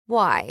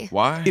Why?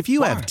 Why? If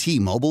you have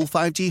T-Mobile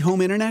 5G home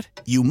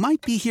internet, you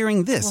might be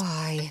hearing this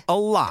Why? a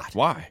lot.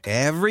 Why?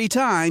 Every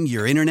time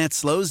your internet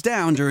slows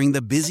down during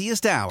the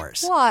busiest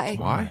hours. Why?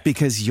 Why?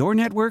 Because your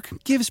network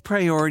gives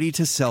priority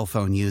to cell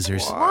phone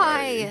users.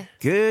 Why?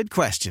 Good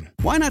question.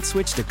 Why not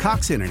switch to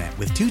Cox Internet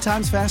with 2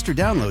 times faster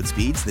download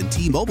speeds than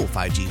T-Mobile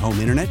 5G home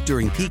internet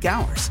during peak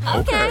hours?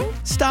 Okay.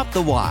 Stop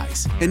the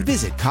whys and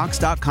visit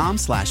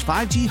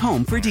cox.com/5G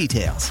home for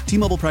details.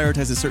 T-Mobile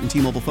prioritizes certain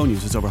T-Mobile phone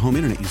users over home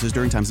internet users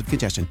during times of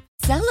congestion.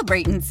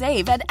 Celebrate and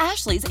save at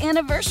Ashley's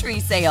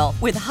Anniversary Sale.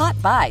 With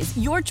Hot Buys,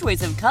 your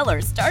choice of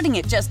colors starting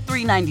at just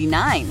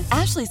 $3.99.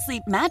 Ashley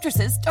Sleep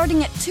mattresses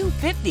starting at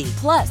 $2.50.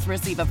 Plus,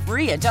 receive a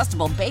free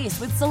adjustable base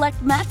with select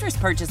mattress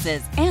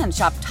purchases. And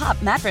shop top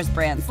mattress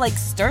brands like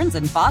Stearns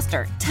 &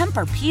 Foster,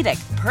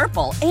 Tempur-Pedic,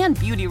 Purple, and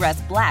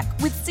Beautyrest Black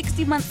with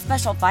 60-month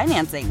special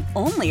financing.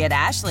 Only at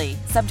Ashley.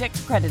 Subject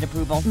to credit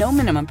approval. No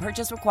minimum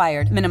purchase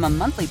required. Minimum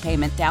monthly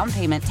payment, down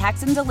payment,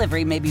 tax, and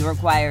delivery may be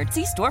required.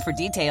 See store for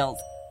details.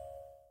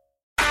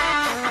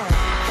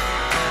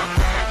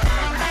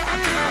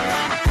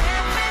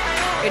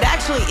 It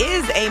actually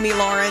is Amy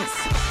Lawrence.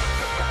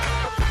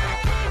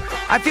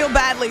 I feel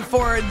badly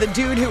for the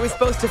dude who was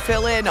supposed to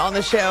fill in on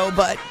the show,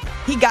 but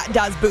he got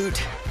das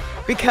Boot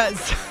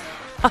because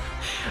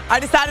I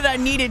decided I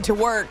needed to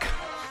work.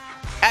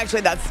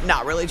 Actually, that's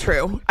not really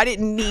true. I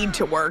didn't need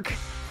to work,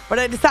 but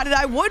I decided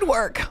I would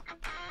work.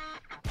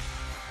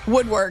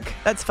 Would work.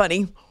 That's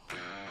funny.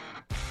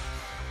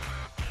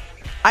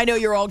 I know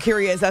you're all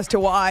curious as to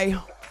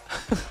why.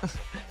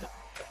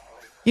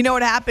 You know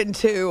what happened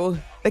to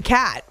the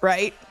cat,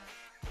 right?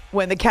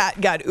 When the cat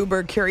got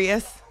uber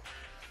curious.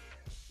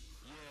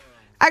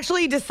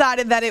 Actually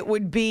decided that it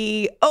would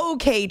be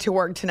okay to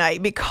work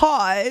tonight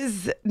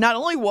because not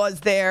only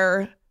was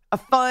there a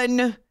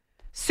fun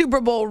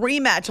Super Bowl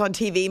rematch on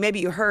TV,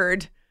 maybe you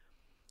heard,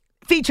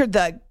 featured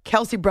the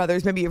Kelsey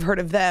brothers, maybe you've heard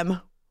of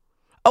them.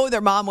 Oh, their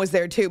mom was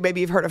there too,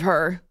 maybe you've heard of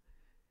her.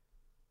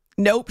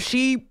 Nope,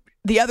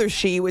 the other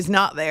she was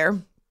not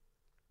there.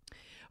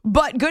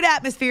 But good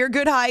atmosphere,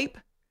 good hype.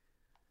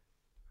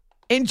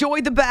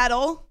 Enjoyed the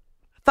battle.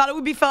 Thought it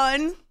would be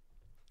fun.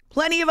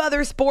 Plenty of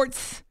other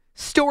sports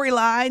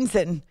storylines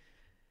and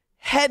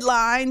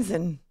headlines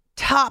and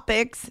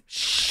topics,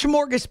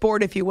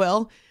 smorgasbord, if you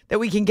will, that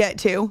we can get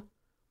to.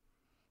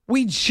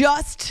 We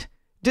just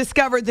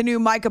discovered the new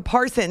Micah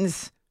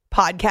Parsons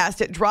podcast.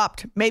 It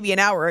dropped maybe an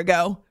hour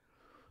ago.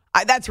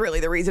 That's really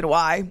the reason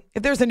why.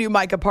 If there's a new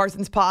Micah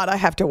Parsons pod, I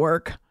have to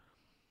work.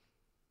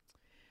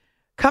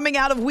 Coming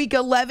out of week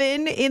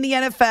 11 in the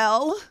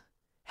NFL,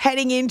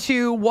 heading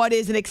into what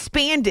is an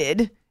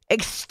extended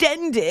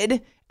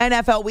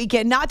NFL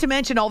weekend, not to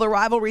mention all the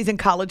rivalries in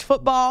college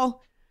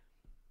football.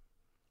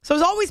 So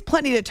there's always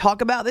plenty to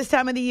talk about this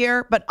time of the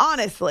year. But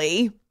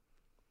honestly,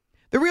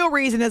 the real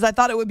reason is I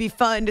thought it would be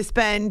fun to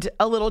spend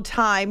a little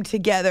time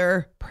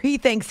together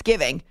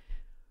pre-Thanksgiving,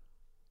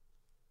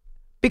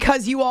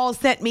 because you all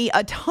sent me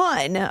a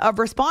ton of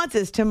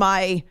responses to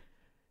my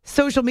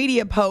social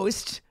media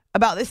post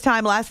about this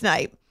time last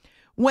night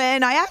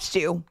when I asked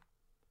you,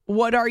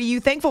 what are you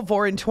thankful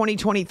for in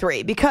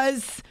 2023?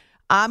 Because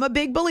I'm a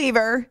big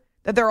believer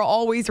that there are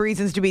always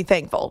reasons to be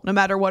thankful, no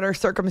matter what our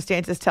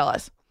circumstances tell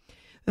us.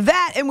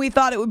 That, and we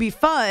thought it would be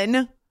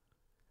fun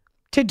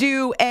to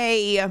do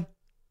a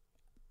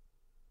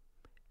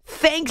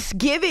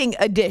Thanksgiving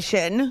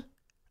edition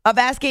of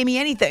Ask Amy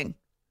Anything.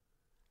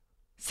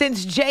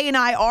 Since Jay and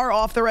I are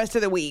off the rest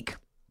of the week,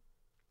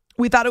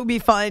 we thought it would be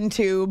fun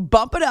to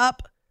bump it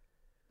up,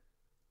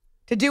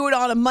 to do it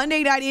on a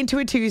Monday night into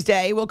a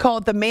Tuesday. We'll call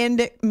it the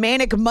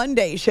Manic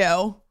Monday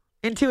show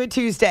into a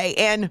Tuesday.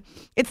 And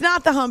it's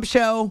not the hump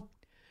show,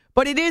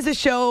 but it is a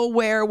show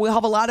where we'll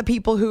have a lot of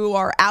people who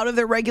are out of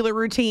their regular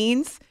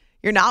routines.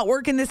 You're not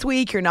working this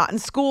week. You're not in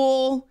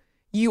school.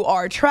 You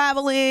are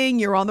traveling.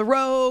 You're on the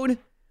road.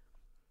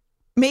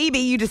 Maybe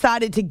you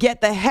decided to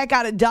get the heck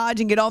out of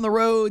Dodge and get on the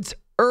roads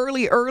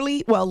late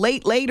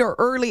or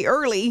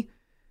early,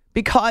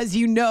 because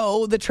you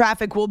know the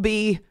traffic will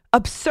be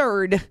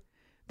absurd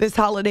this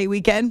holiday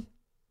weekend.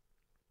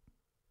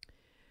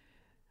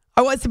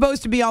 I was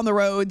supposed to be on the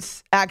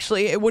roads.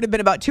 Actually, it would have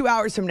been about 2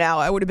 hours from now.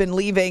 I would have been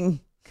leaving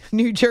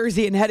New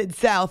Jersey and headed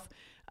south.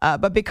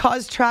 But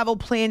because travel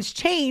plans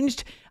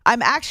changed,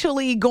 I'm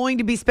actually going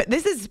to be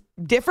this is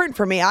different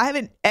for me. I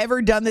haven't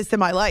ever done this in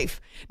my life.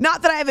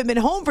 Not that I haven't been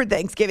home for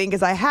Thanksgiving,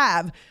 because I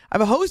have.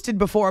 I've hosted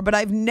before, but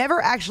I've never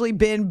actually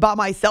been by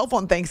myself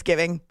on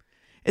Thanksgiving.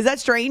 Is that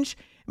strange?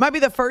 It might be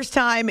the first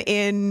time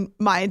in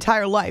my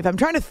entire life. I'm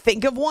trying to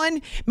think of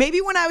one.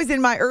 Maybe when I was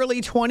in my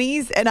early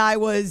 20s and I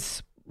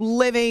was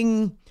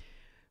living,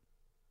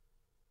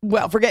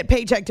 well, forget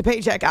paycheck to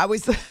paycheck. I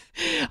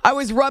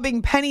was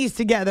rubbing pennies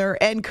together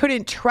and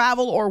couldn't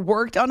travel or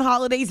worked on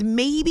holidays.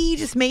 Maybe,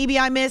 just maybe,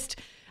 I missed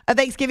a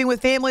Thanksgiving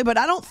with family, but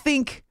I don't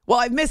think, well,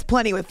 I've missed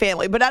plenty with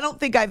family, but I don't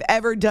think I've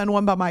ever done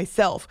one by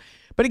myself.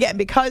 But again,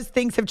 because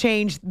things have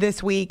changed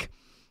this week,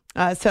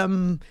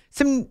 some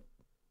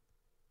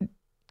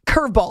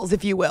curveballs,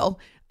 if you will,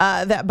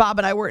 that Bob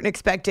and I weren't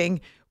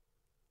expecting,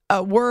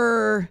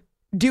 were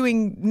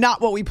doing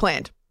not what we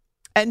planned.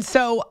 And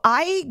so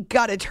I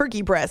got a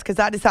turkey breast because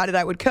I decided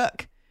I would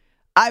cook.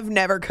 I've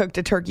never cooked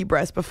a turkey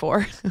breast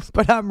before,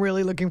 but I'm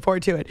really looking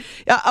forward to it.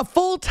 A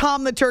full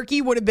Tom the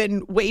turkey would have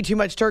been way too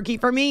much turkey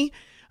for me.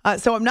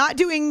 So I'm not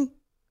doing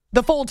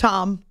the full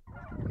Tom.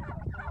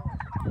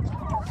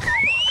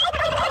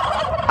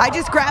 I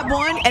just grabbed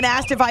one and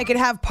asked if I could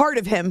have part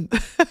of him.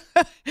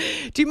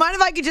 Do you mind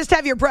if I could just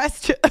have your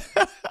breast?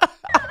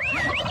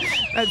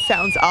 That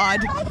sounds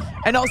odd.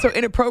 And also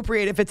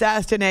inappropriate if it's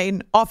asked in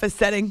an office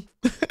setting.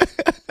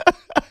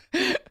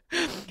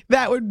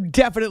 That would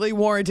definitely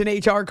warrant an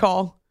HR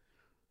call.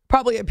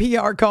 Probably a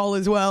PR call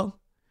as well.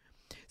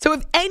 So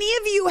if any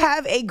of you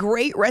have a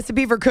great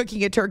recipe for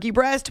cooking a turkey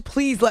breast,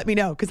 please let me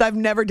know because I've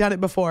never done it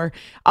before.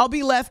 I'll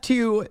be left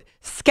to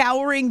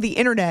scouring the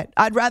internet.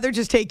 I'd rather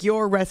just take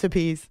your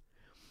recipes.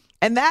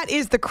 And that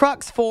is the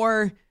crux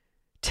for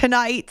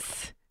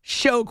tonight's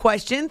show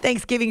question,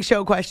 Thanksgiving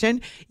show question.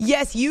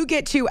 Yes, you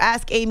get to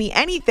ask Amy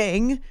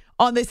anything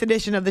on this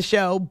edition of the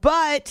show,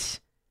 but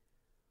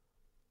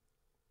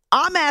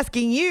I'm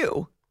asking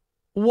you,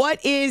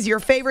 what is your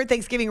favorite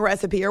Thanksgiving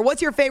recipe or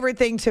what's your favorite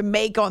thing to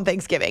make on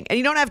Thanksgiving? And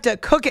you don't have to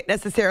cook it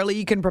necessarily.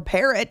 You can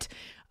prepare it.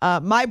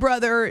 My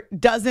brother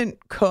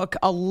doesn't cook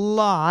a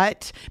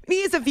lot.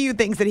 He has a few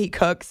things that he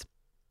cooks.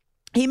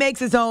 He makes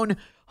his own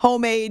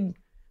homemade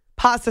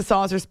pasta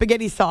sauce or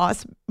spaghetti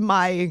sauce.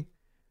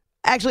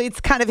 Actually, it's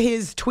kind of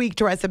his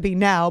tweaked recipe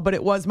now, but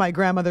it was my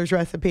grandmother's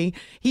recipe.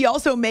 He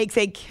also makes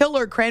a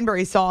killer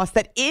cranberry sauce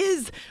that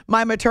is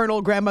my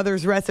maternal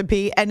grandmother's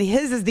recipe, and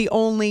his is the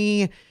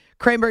only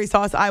cranberry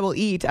sauce I will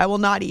eat. I will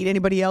not eat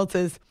anybody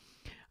else's.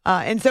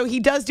 And so he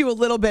does do a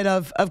little bit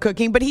of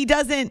cooking, but he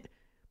doesn't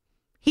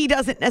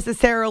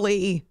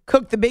necessarily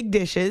cook the big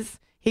dishes.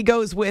 He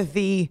goes with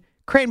the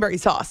cranberry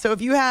sauce. So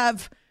if you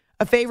have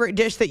a favorite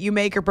dish that you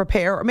make or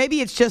prepare, or maybe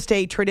it's just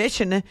a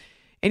tradition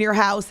in your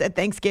house at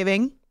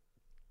Thanksgiving,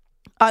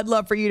 I'd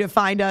love for you to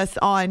find us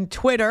on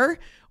Twitter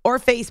or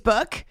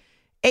Facebook.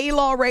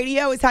 A-Law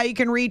Radio is how you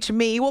can reach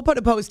me. We'll put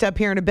a post up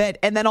here in a bit.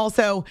 And then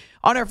also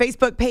on our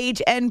Facebook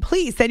page. And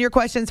please send your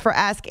questions for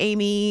Ask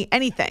Amy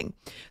Anything.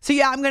 So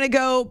yeah, I'm going to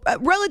go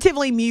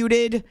relatively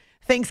muted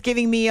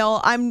Thanksgiving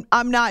meal. I'm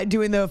not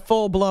doing the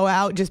full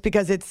blowout just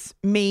because it's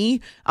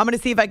me. I'm going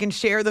to see if I can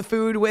share the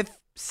food with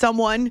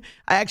someone.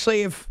 I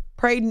actually have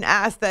prayed and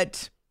asked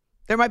that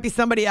there might be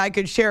somebody I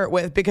could share it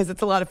with because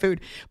it's a lot of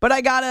food. But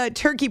I got a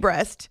turkey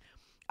breast.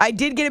 I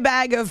did get a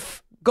bag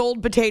of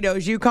gold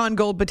potatoes, Yukon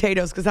gold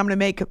potatoes, because I'm going to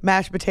make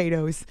mashed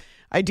potatoes.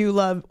 I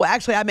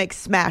make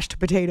smashed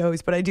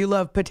potatoes, but I do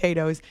love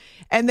potatoes.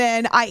 And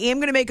then I am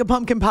going to make a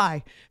pumpkin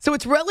pie. So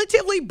it's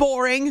relatively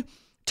boring,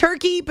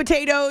 turkey,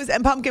 potatoes,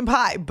 and pumpkin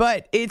pie.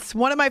 But it's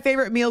one of my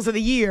favorite meals of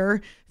the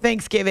year,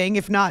 Thanksgiving,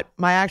 if not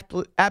my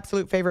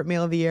absolute favorite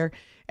meal of the year.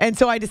 And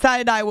so I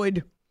decided I'm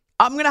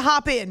going to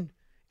hop in,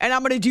 and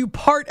I'm going to do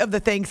part of the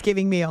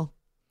Thanksgiving meal.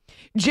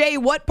 Jay,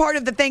 what part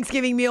of the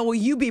Thanksgiving meal will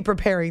you be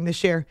preparing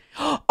this year?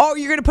 Oh,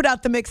 you're going to put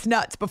out the mixed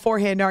nuts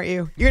beforehand, aren't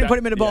you? You're going to put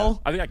them in a bowl? Yeah,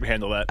 I think I can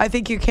handle that. I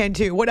think you can,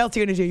 too. What else are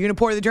you going to do? You're going to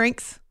pour the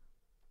drinks?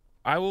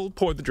 I will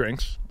pour the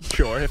drinks,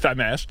 sure, if I'm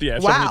asked. Yeah,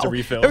 if someone needs a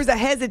refill. There was a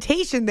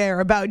hesitation there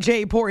about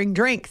Jay pouring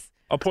drinks.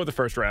 I'll pour the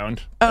first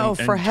round. Oh,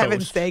 for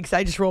heaven's sakes.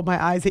 I just rolled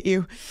my eyes at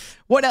you.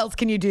 What else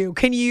can you do?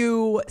 Can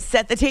you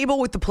set the table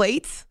with the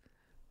plates?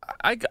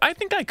 I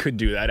think I could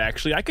do that,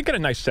 actually. I could get a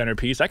nice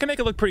centerpiece. I can make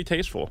it look pretty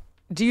tasteful.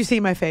 Do you see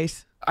my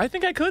face? I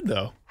think I could,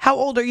 though. How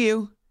old are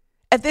you?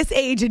 At this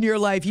age in your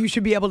life, you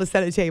should be able to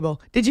set a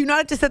table. Did you not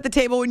have to set the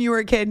table when you were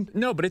a kid?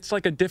 No, but it's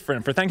like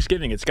for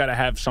Thanksgiving, it's got to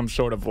have some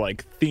sort of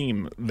like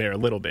theme there a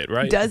little bit,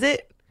 right? Does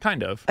it?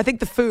 Kind of. I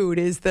think the food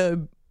is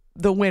the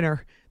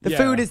winner. The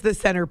food is the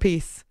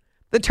centerpiece.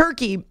 The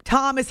turkey,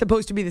 Tom is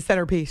supposed to be the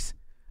centerpiece.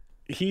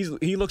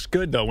 He looks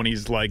good, though, when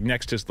he's like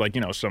next to like,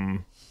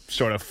 some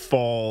sort of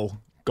fall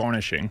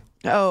garnishing.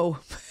 Oh,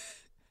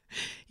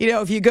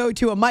 if you go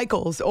to a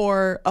Michael's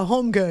or a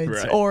Home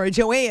Goods or a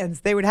Joann's,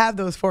 they would have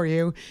those for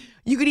you.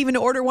 You could even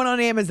order one on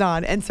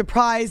Amazon and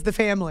surprise the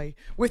family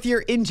with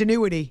your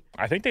ingenuity.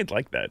 I think they'd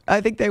like that.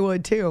 I think they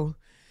would too.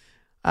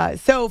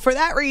 So for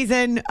that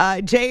reason,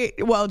 Jay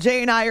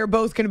and I are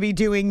both going to be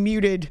doing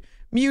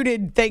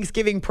muted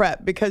Thanksgiving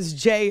prep because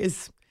Jay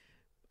is,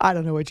 I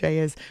don't know what Jay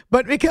is,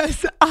 but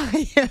because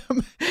I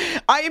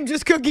am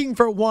just cooking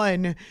for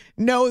one.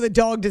 No, the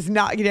dog does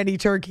not get any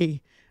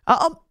turkey.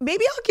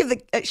 Maybe I'll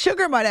give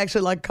Sugar might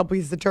actually like a couple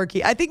pieces of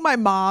turkey. I think my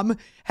mom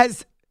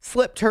has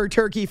slipped her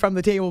turkey from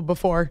the table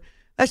before.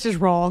 That's just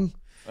wrong.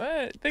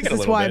 This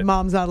is why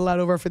Mom's not allowed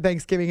over for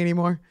Thanksgiving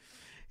anymore.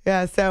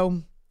 Yeah,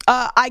 so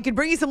I could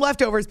bring you some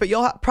leftovers, but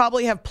you'll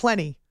probably have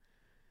plenty.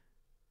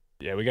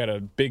 Yeah, we got a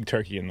big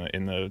turkey in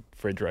the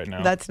fridge right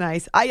now. That's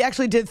nice. I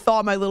actually did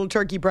thaw my little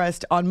turkey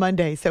breast on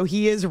Monday, so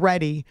he is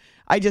ready.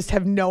 I just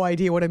have no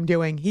idea what I'm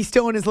doing. He's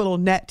still in his little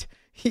net.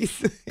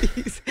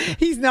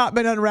 He's not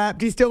been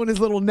unwrapped. He's still in his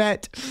little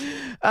net.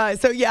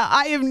 So yeah,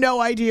 I have no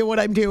idea what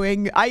I'm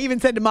doing. I even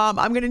said to Mom,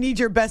 I'm going to need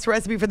your best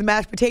recipe for the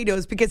mashed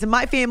potatoes because in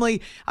my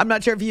family, I'm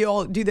not sure if you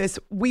all do this,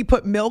 we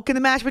put milk in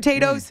the mashed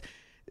potatoes.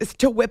 is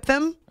to whip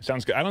them.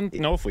 Sounds good. I don't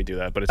know if we do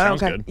that, but it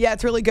sounds good. Yeah,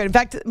 it's really good. In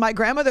fact, my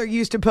grandmother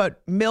used to put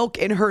milk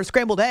in her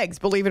scrambled eggs,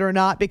 believe it or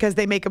not, because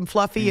they make them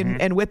fluffy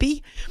and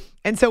whippy.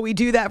 And so we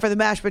do that for the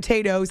mashed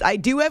potatoes. I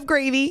do have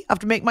gravy. I have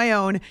to make my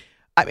own.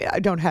 I mean, I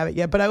don't have it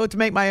yet, but I have to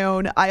make my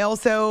own. I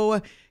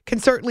also can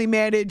certainly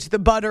manage the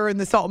butter and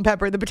the salt and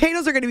pepper. The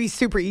potatoes are going to be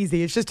super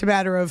easy. It's just a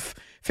matter of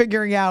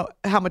figuring out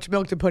how much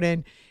milk to put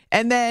in.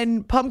 And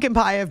then pumpkin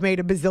pie I've made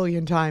a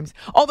bazillion times.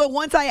 Although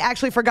once I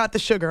actually forgot the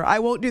sugar. I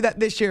won't do that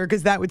this year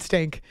because that would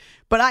stink.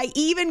 But I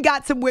even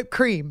got some whipped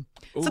cream.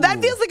 Ooh. So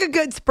that feels like a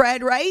good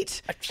spread,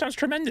 right? That sounds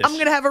tremendous. I'm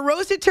going to have a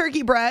roasted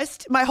turkey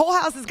breast. My whole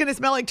house is going to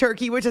smell like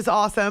turkey, which is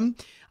awesome.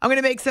 I'm going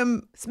to make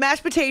some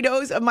smashed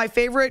potatoes of my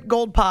favorite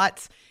gold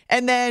pots.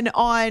 And then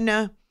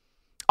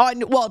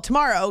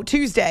tomorrow,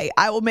 Tuesday,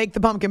 I will make the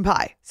pumpkin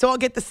pie. So I'll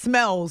get the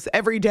smells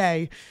every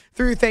day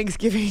through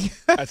Thanksgiving.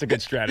 That's a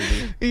good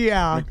strategy.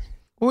 Yeah.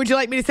 Would you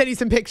like me to send you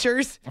some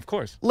pictures? Of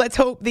course. Let's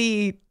hope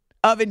the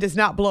oven does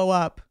not blow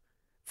up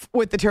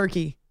with the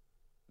turkey.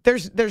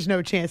 There's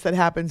no chance that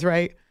happens,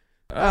 right?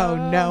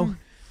 Oh, no.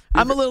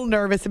 I'm a little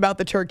nervous about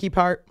the turkey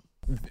part.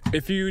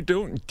 If you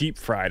don't deep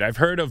fry it, I've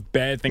heard of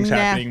bad things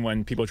happening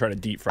when people try to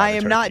deep fry I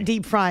am not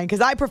deep frying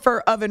because I prefer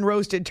oven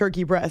roasted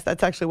turkey breast.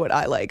 That's actually what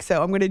I like.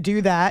 So I'm going to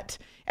do that.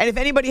 And if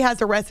anybody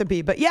has a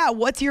recipe, but yeah,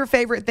 what's your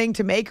favorite thing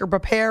to make or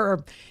prepare?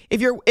 Or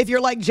if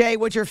you're like Jay,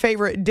 what's your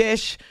favorite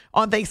dish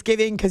on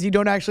Thanksgiving? Because you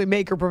don't actually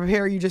make or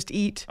prepare, you just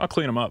eat. I'll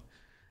clean them up.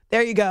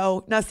 There you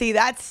go. Now, see,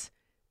 that's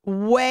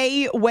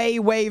way, way,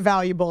 way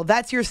valuable.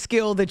 That's your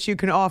skill that you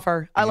can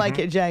offer. I like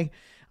it, Jay.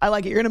 I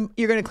like it.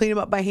 You're gonna clean them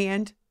up by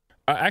hand.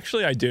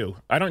 Actually, I do.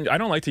 I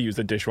don't like to use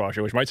the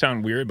dishwasher, which might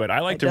sound weird, but I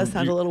like to. It does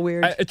sound a little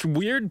weird. It's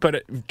weird,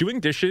 but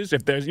doing dishes,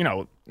 if there's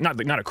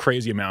not a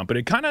crazy amount, but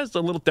it kind of is a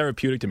little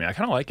therapeutic to me. I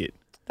kind of like it.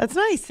 That's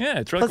nice. Yeah,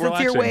 it's really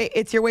relaxing.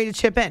 It's your way to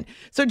chip in.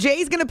 So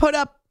Jay's going to put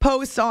up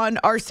posts on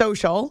our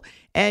social,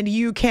 and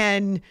you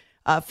can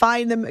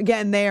find them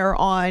again there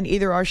on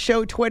either our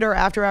show Twitter,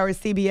 After Hours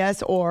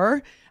CBS,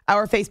 or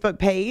our Facebook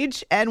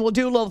page. And we'll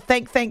do a little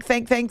thank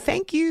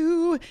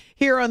you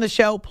here on the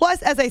show.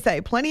 Plus, as I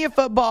say, plenty of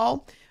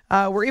football.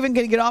 We're even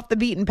going to get off the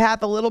beaten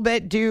path a little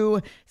bit, do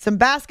some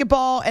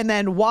basketball, and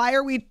then why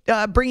are we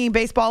bringing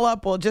baseball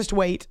up? Well, just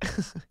wait.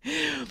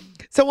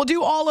 So we'll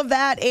do all of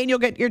that, and you'll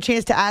get your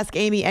chance to ask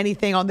Amy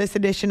anything on this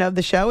edition of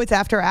the show. It's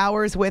After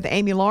Hours with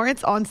Amy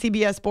Lawrence on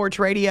CBS Sports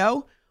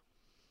Radio.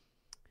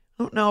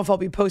 I don't know if I'll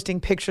be posting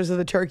pictures of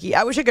the turkey.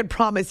 I wish I could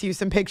promise you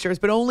some pictures,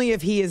 but only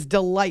if he is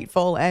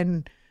delightful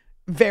and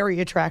very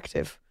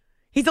attractive.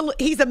 He's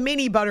a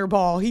mini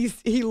butterball. He's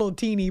a little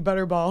teeny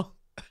butterball.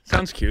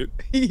 Sounds cute.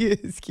 He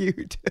is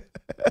cute.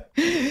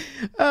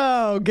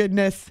 Oh,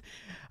 goodness.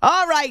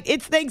 All right.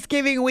 It's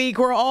Thanksgiving week.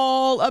 We're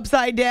all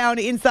upside down,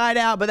 inside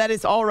out, but that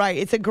is all right.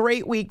 It's a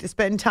great week to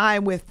spend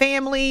time with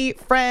family,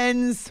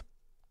 friends,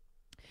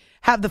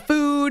 have the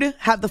food,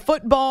 have the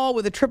football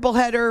with a triple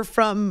header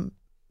from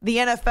the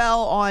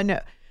NFL on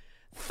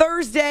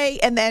Thursday,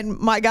 and then,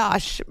 my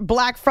gosh,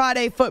 Black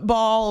Friday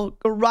football,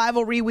 a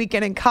rivalry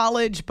weekend in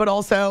college, but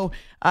also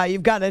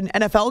you've got an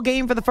NFL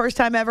game for the first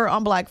time ever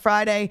on Black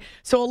Friday.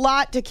 So a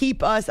lot to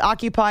keep us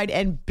occupied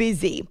and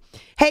busy.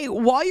 Hey,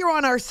 while you're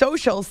on our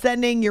socials,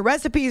 sending your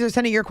recipes or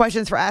sending your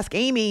questions for Ask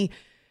Amy,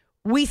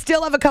 we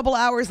still have a couple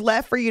hours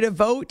left for you to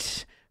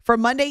vote for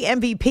Monday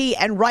MVP.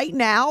 And right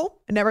now,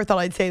 I never thought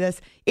I'd say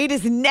this, it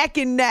is neck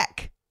and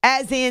neck,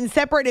 as in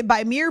separated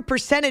by mere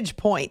percentage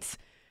points.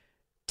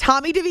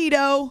 Tommy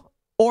DeVito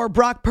or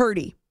Brock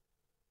Purdy.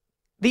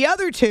 The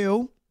other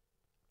two,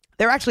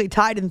 they're actually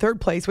tied in third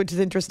place, which is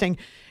interesting.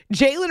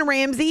 Jalen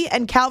Ramsey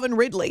and Calvin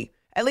Ridley,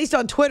 at least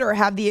on Twitter,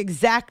 have the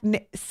exact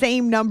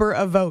same number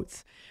of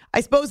votes. I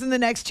suppose in the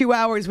next 2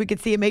 hours, we could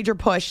see a major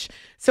push.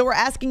 So we're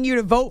asking you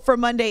to vote for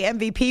Monday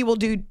MVP. We'll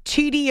do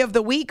Cheaty of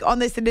the Week on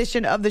this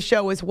edition of the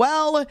show as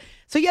well.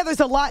 So yeah,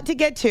 there's a lot to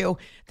get to.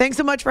 Thanks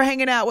so much for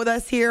hanging out with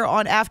us here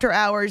on After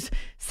Hours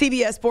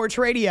CBS Sports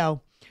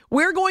Radio.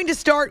 We're going to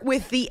start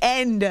with the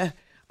end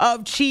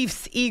of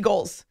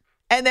Chiefs-Eagles,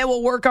 and then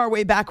we'll work our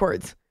way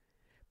backwards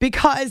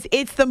because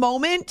it's the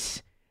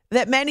moment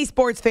that many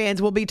sports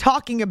fans will be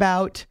talking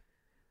about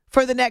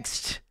for the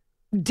next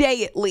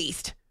day at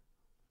least.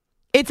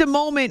 It's a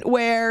moment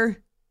where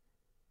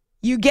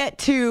you get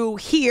to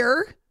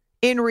hear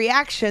in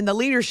reaction the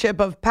leadership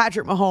of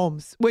Patrick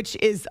Mahomes, which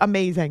is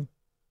amazing.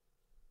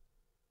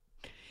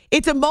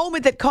 It's a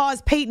moment that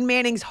caused Peyton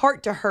Manning's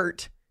heart to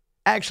hurt.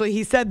 Actually,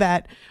 he said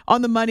that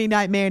on the Monday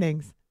Night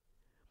Mannings.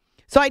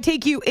 So I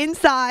take you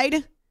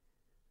inside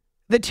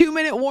the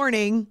 2-minute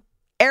warning,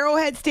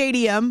 Arrowhead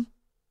Stadium.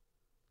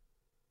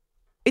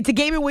 It's a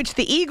game in which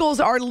the Eagles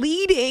are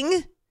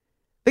leading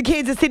the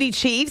Kansas City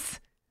Chiefs.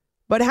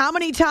 But how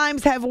many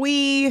times have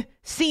we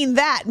seen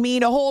that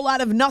mean a whole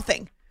lot of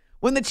nothing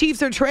when the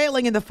Chiefs are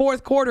trailing in the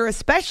fourth quarter,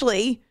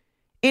 especially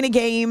in a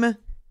game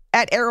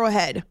at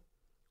Arrowhead?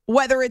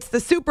 Whether it's the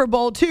Super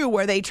Bowl, too,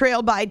 where they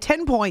trailed by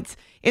 10 points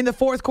in the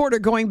fourth quarter,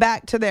 going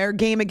back to their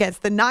game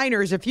against the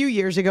Niners a few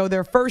years ago,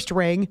 their first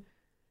ring.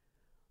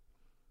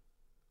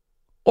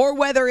 Or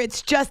whether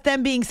it's just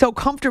them being so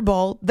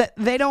comfortable that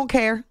they don't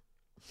care.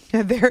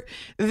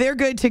 They're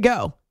good to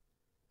go.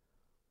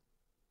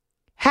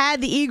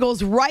 Had the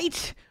Eagles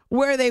right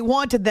where they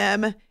wanted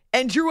them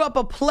and drew up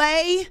a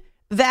play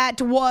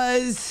that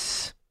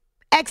was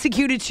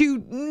executed to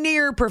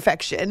near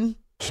perfection.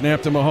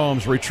 Snap to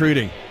Mahomes,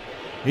 retreating.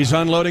 He's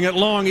unloading it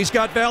long. He's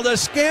got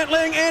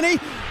Valdes-Scantling, and he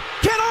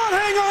cannot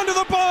hang on to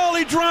the ball.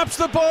 He drops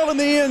the ball in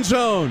the end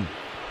zone.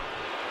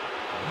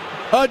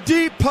 A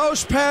deep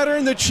post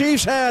pattern. The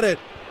Chiefs had it.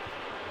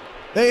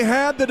 They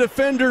had the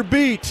defender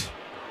beat.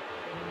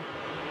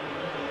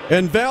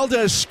 And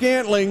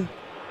Valdes-Scantling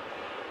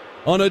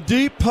on a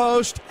deep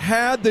post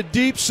had the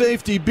deep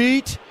safety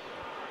beat.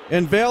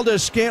 And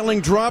Valdes-Scantling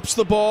drops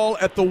the ball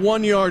at the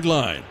 1-yard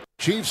line.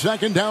 Chiefs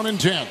second down and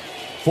 10.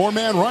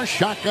 4-man rush,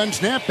 shotgun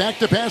snap, back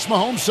to pass,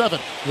 Mahomes 7.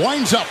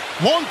 Winds up,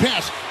 long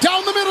pass,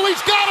 down the middle,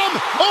 he's got him!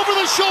 Over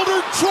the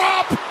shoulder,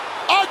 drop!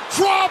 A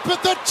drop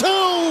at the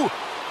 2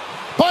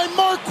 by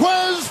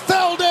Marques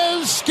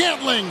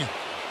Valdes-Scantling.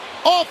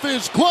 Off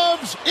his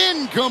gloves,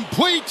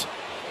 incomplete.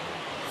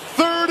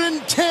 3rd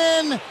and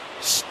 10,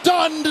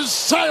 stunned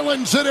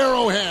silence at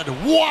Arrowhead.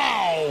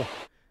 Wow!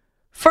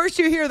 First,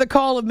 you hear the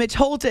call of Mitch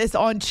Holtis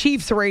on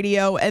Chiefs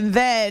radio, and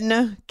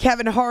then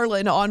Kevin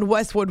Harlan on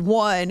Westwood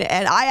One.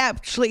 And I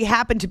actually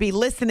happened to be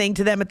listening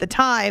to them at the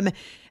time,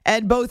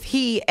 and both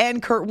he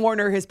and Kurt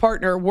Warner, his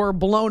partner, were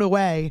blown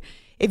away.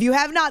 If you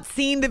have not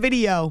seen the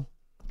video,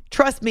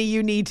 trust me,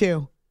 you need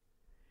to,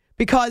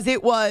 because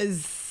it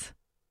was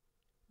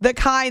the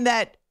kind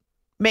that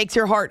makes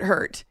your heart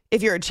hurt.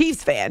 If you're a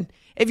Chiefs fan,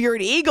 if you're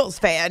an Eagles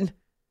fan,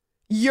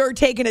 you're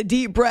taking a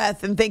deep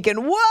breath and thinking,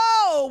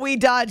 whoa, we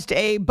dodged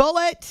a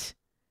bullet,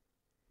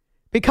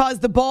 because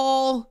the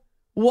ball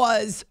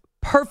was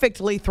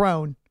perfectly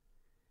thrown.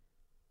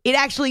 It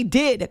actually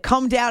did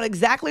come down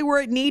exactly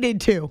where it needed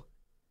to.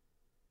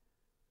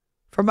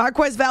 For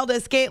Marques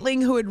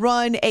Valdes-Scantling, who had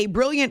run a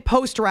brilliant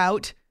post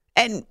route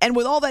and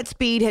with all that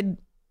speed had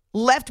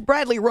left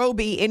Bradley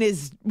Roby in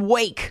his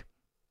wake.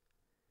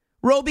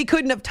 Roby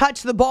couldn't have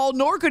touched the ball,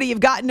 nor could he have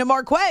gotten to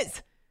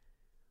Marques.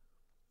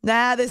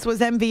 Nah, this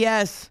was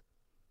MVS.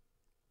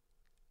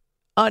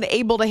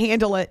 Unable to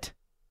handle it.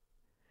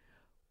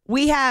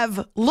 We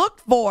have looked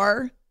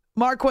for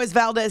Marques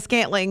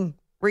Valdes-Scantling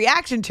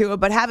reaction to it,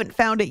 but haven't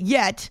found it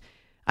yet.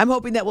 I'm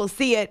hoping that we'll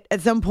see it at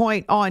some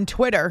point on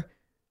Twitter.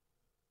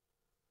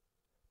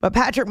 But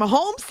Patrick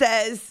Mahomes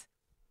says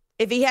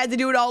if he had to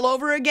do it all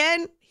over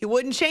again, he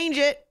wouldn't change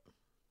it.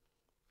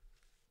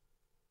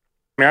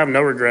 I have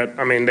no regret.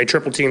 I mean, they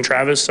triple teamed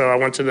Travis, so I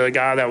went to the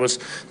guy that won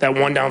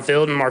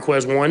downfield, and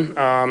Marques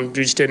won.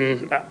 Just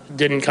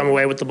didn't come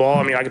away with the ball.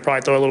 I mean, I could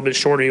probably throw a little bit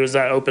shorter. He was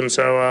that open.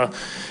 So,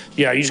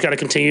 yeah, you just got to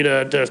continue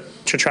to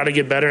try to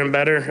get better and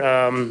better.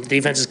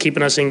 Defense is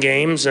keeping us in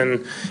games,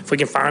 and if we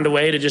can find a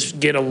way to just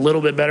get a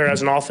little bit better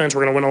as an offense,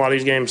 we're going to win a lot of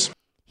these games.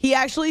 He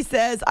actually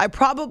says, I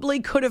probably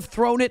could have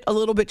thrown it a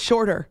little bit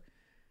shorter.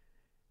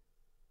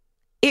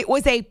 It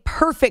was a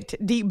perfect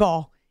deep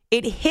ball.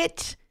 It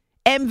hit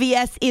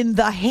MVS in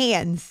the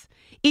hands.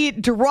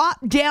 It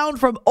dropped down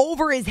from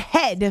over his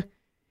head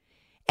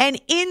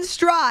and in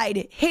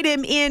stride hit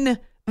him in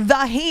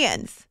the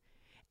hands.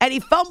 And he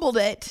fumbled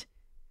it.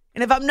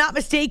 And if I'm not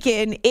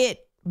mistaken,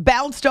 it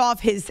bounced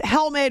off his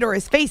helmet or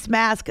his face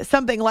mask,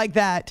 something like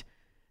that.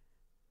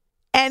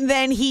 And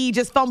then he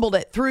just fumbled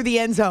it through the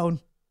end zone.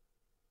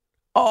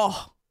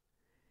 Oh,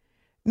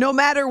 no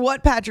matter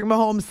what Patrick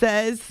Mahomes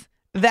says,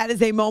 that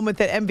is a moment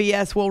that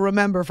MVS will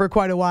remember for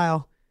quite a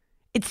while.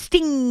 It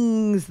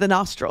stings the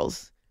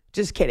nostrils.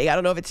 Just kidding. I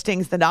don't know if it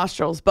stings the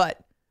nostrils,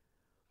 but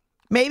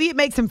maybe it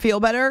makes him feel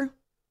better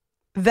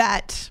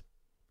that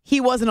he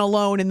wasn't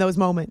alone in those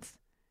moments.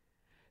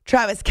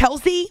 Travis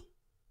Kelce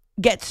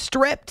gets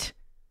stripped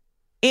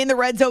in the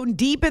red zone,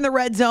 deep in the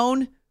red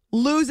zone,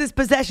 loses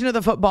possession of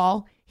the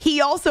football. He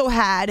also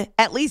had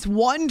at least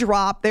one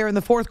drop there in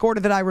the fourth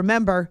quarter that I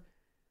remember.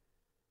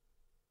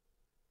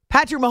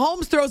 Patrick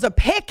Mahomes throws a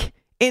pick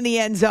in the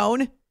end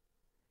zone.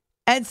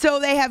 And so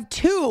they have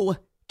 2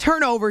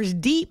 turnovers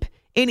deep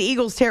in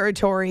Eagles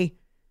territory,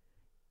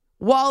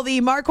 while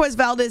the Marques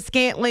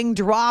Valdes-Scantling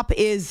drop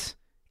is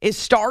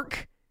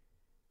stark,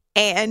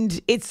 and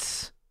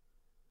it's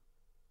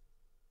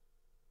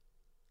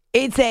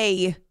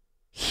a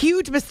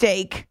huge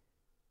mistake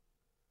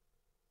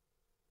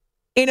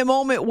in a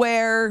moment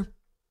where,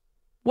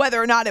 whether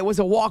or not it was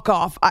a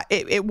walk-off,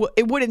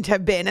 it wouldn't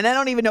have been. And I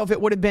don't even know if it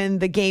would have been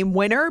the game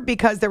winner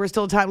because there was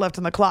still time left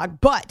on the clock,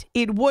 but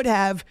it would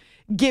have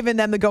given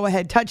them the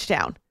go-ahead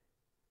touchdown.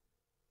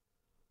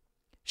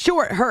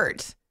 Sure, it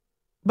hurts,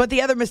 but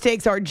the other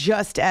mistakes are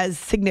just as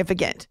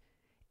significant.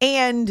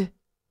 And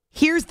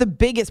here's the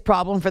biggest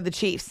problem for the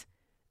Chiefs.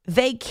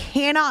 They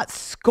cannot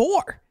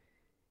score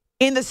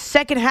in the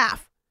second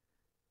half.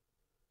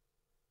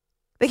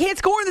 They can't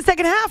score in the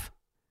second half.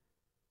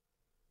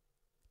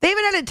 They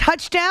haven't had a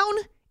touchdown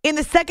in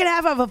the second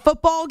half of a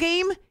football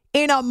game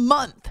in a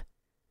month.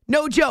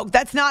 No joke.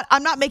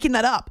 I'm not making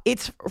that up.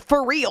 It's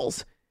for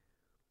reals.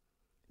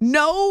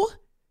 No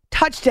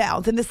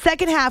touchdowns in the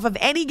second half of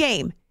any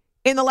game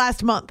in the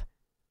last month.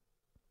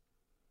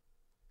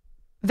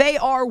 They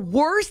are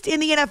worst in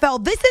the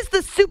NFL. This is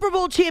the Super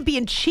Bowl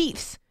champion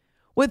Chiefs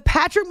with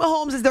Patrick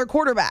Mahomes as their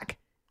quarterback.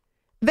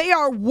 They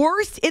are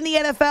worst in the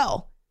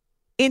NFL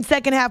in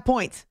second half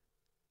points.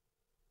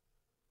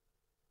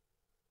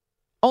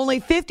 Only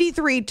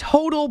 53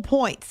 total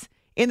points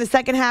in the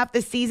second half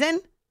this season,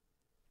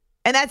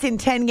 and that's in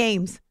 10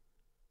 games.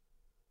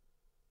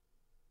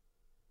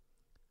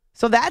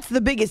 So that's the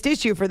biggest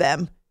issue for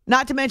them.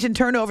 Not to mention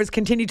turnovers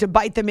continue to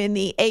bite them in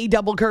the A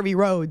double curvy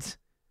roads.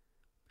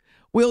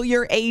 Will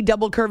your A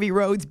double curvy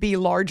roads be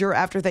larger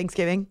after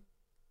Thanksgiving?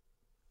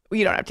 Well,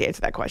 you don't have to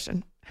answer that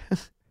question.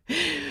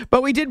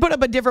 But we did put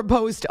up a different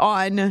post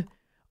on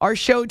our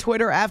show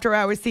Twitter, After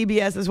Hours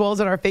CBS, as well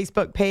as on our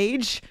Facebook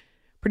page.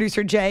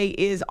 Producer Jay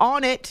is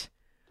on it.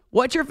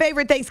 What's your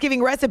favorite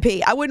Thanksgiving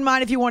recipe? I wouldn't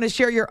mind if you want to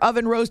share your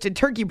oven roasted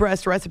turkey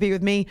breast recipe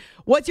with me.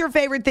 What's your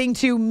favorite thing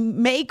to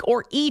make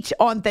or eat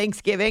on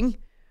Thanksgiving?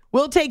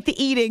 We'll take the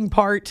eating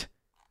part.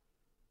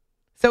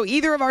 So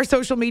either of our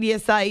social media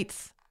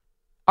sites,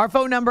 our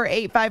phone number,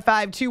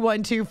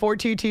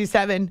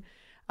 855-212-4227.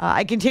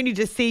 I continue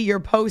to see your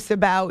posts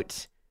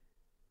about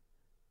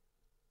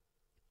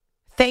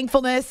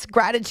thankfulness,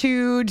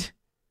 gratitude,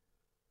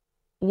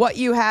 what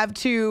you have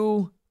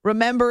to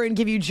remember and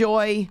give you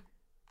joy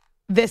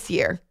this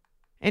year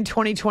in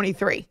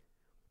 2023.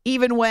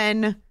 Even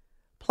when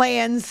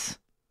plans,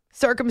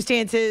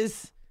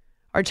 circumstances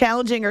are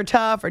challenging or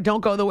tough or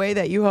don't go the way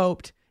that you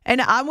hoped. And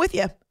I'm with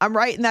you. I'm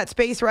right in that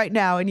space right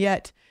now. And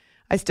yet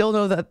I still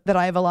know that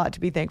I have a lot to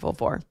be thankful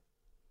for.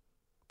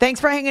 Thanks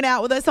for hanging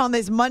out with us on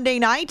this Monday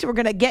night. We're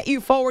going to get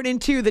you forward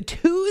into the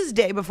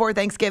Tuesday before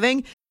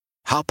Thanksgiving.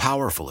 How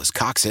powerful is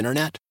Cox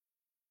Internet?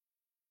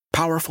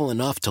 Powerful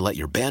enough to let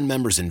your band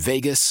members in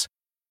Vegas,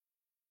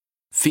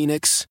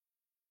 Phoenix,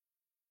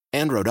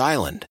 and Rhode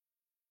Island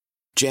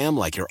jam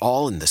like you're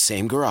all in the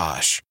same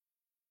garage.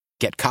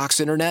 Get Cox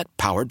Internet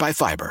powered by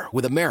fiber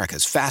with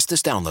America's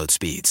fastest download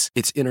speeds.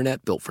 It's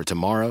internet built for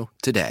tomorrow,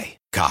 today.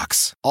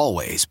 Cox,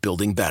 always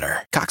building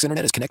better. Cox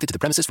Internet is connected to the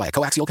premises via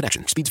coaxial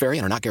connection. Speeds vary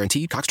and are not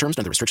guaranteed. Cox terms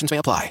and other restrictions may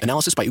apply.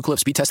 Analysis by Ookla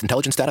Speed Test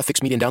Intelligence Data.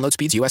 Fixed median download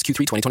speeds. US Q3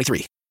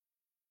 2023.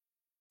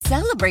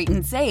 Celebrate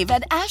and save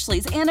at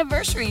Ashley's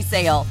Anniversary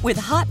Sale. With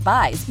Hot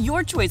Buys,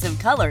 your choice of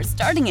colors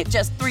starting at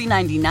just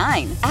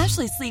 $3.99.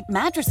 Ashley Sleep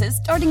mattresses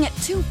starting at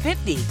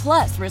 $2.50.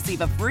 Plus,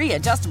 receive a free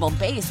adjustable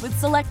base with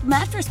select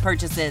mattress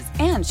purchases.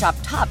 And shop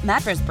top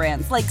mattress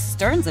brands like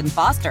Stearns &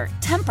 Foster,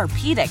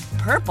 Tempur-Pedic,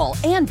 Purple,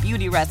 and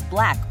Beautyrest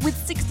Black with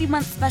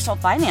 60-month special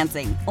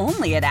financing.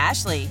 Only at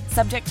Ashley.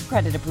 Subject to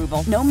credit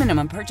approval. No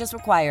minimum purchase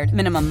required.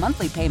 Minimum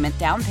monthly payment,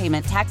 down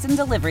payment, tax, and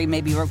delivery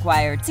may be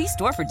required. See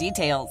store for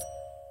details.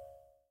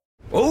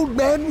 Old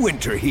Man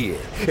Winter here.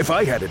 If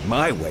I had it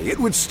my way, it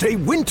would stay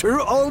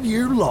winter all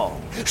year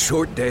long.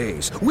 Short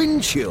days,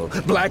 wind chill,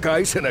 black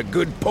ice, and a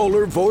good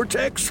polar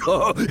vortex.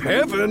 Oh,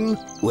 heaven.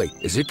 Wait,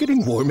 is it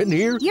getting warm in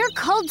here? Your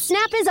cold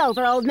snap is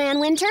over, Old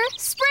Man Winter.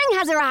 Spring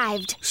has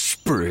arrived.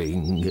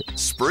 Spring.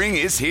 Spring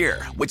is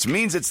here, which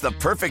means it's the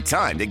perfect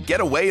time to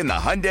get away in the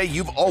Hyundai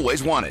you've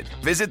always wanted.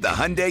 Visit the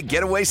Hyundai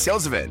Getaway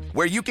Sales Event,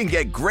 where you can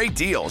get great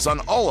deals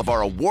on all of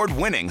our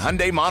award-winning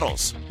Hyundai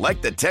models,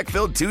 like the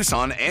tech-filled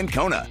Tucson and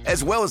Kona,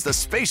 as well as the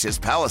spacious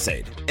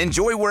Palisade.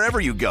 Enjoy wherever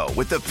you go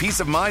with the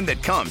peace of mind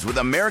that comes with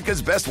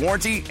America's best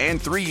warranty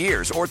and 3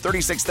 years or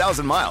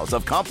 36,000 miles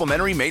of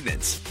complimentary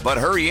maintenance. But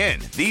hurry in,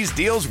 these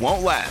deals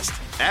won't last.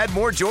 Add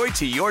more joy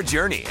to your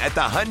journey at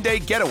the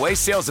Hyundai Getaway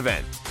Sales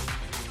Event.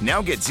 Now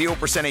get 0%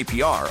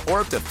 APR or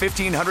up to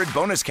 $1,500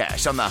 bonus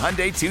cash on the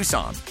Hyundai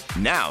Tucson.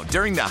 Now,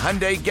 during the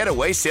Hyundai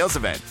Getaway Sales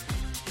Event.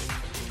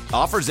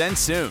 Offers end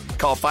soon.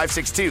 Call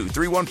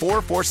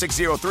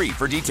 562-314-4603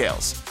 for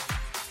details.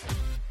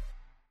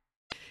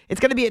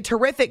 It's going to be a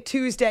terrific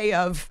Tuesday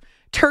of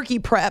turkey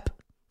prep.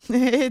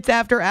 It's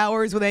After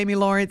Hours with Amy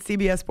Lawrence,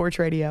 CBS Sports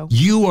Radio.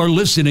 You are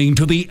listening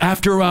to the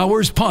After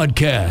Hours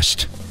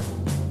podcast.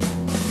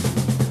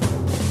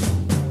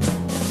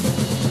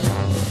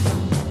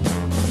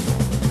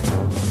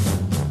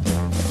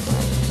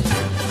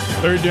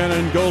 Third down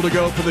and goal to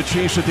go for the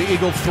Chiefs at the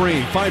Eagle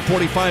 3.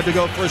 5:45 to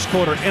go first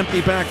quarter. Empty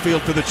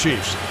backfield for the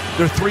Chiefs.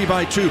 They're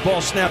 3-by-2.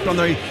 Ball snapped on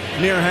the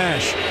near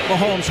hash.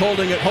 Mahomes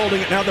holding it.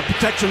 Now the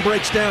protection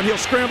breaks down. He'll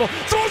scramble.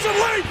 Throws it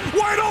late.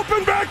 Wide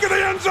open back of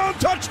the end zone.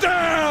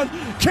 Touchdown.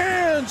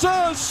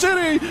 Kansas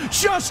City.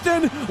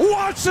 Justin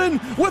Watson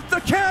with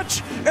the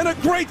catch. And a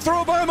great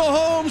throw by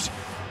Mahomes.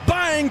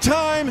 Buying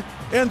time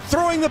and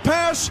throwing the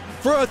pass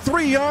for a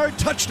 3-yard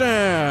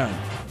touchdown.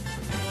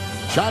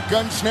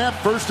 Shotgun snap,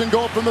 first and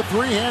goal from the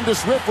 3. Hand to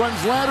Swift,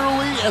 runs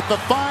laterally at the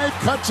 5,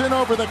 cuts in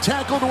over the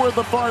tackle toward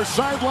the far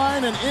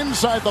sideline and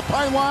inside the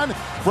pylon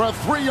for a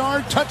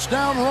 3-yard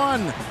touchdown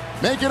run.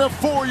 Make it a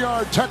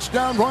 4-yard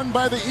touchdown run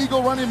by the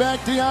Eagle running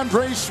back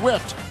DeAndre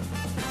Swift.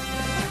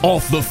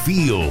 Off the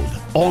field,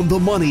 on the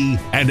money,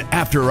 and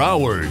after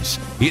hours,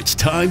 it's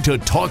time to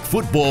talk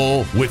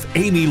football with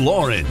Amy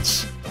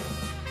Lawrence.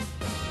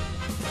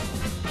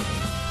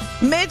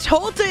 Mitch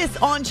Holtis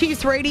on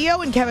Chiefs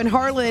Radio and Kevin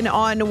Harlan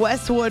on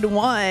Westwood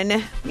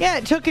One. Yeah,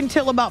 it took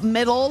until about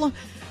middle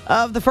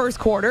of the first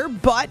quarter,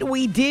 but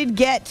we did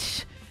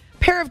get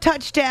pair of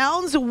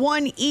touchdowns,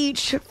 one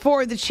each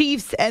for the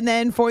Chiefs and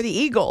then for the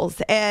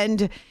Eagles.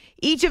 And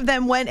each of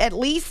them went at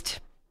least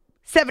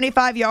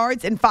 75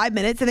 yards in 5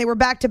 minutes, and they were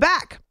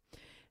back-to-back.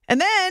 And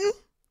then a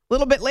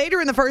little bit later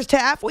in the first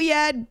half, we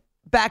had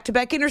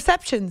back-to-back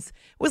interceptions.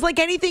 It was like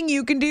anything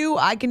you can do,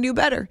 I can do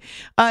better.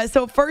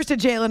 So first a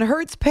Jalen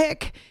Hurts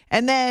pick,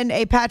 and then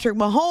a Patrick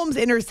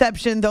Mahomes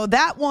interception, though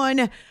that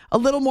one a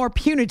little more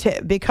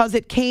punitive because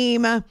it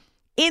came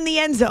in the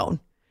end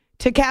zone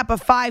to cap a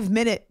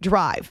 5-minute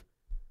drive.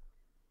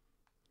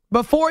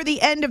 Before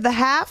the end of the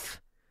half,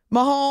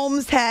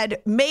 Mahomes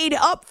had made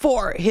up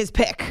for his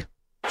pick.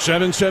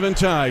 7-7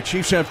 tie.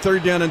 Chiefs have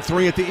 3rd down and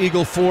 3 at the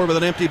Eagle 4 with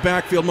an empty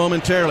backfield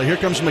momentarily. Here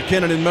comes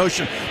McKinnon in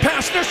motion.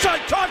 Pass near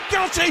side. Todd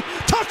Kelsey.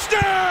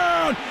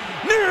 Touchdown!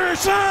 Near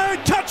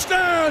side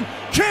touchdown!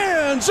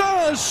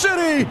 Kansas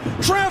City.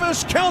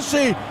 Travis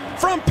Kelsey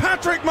from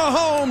Patrick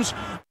Mahomes.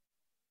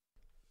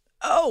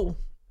 Oh,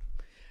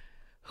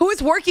 who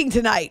is working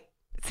tonight?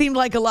 It seemed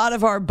like a lot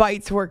of our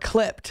bites were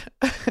clipped.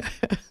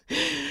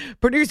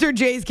 Producer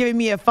Jay's giving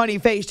me a funny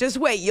face. Just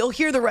wait. You'll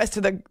hear the rest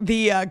of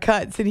the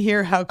cuts and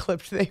hear how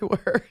clipped they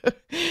were.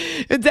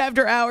 It's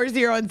After Hours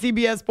here on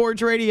CBS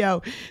Sports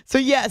Radio. So,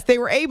 yes, they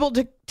were able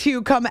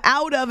to come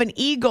out of an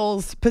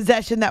Eagles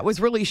possession that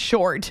was really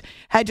short,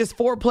 had just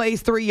 4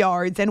 plays, 3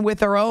 yards, and with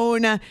their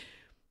own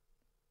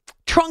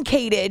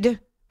truncated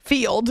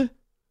field,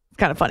 it's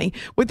kind of funny,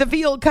 with the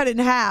field cut in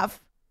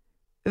half,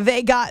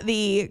 they got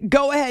the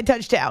go-ahead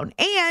touchdown.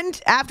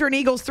 And after an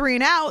Eagles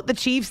 3-and-out, the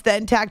Chiefs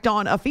then tacked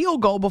on a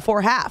field goal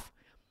before half.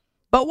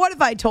 But what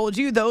if I told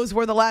you those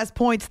were the last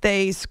points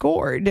they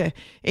scored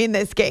in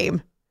this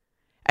game?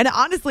 And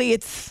honestly,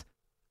 it's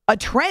a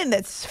trend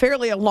that's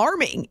fairly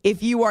alarming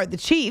if you are the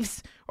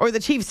Chiefs or the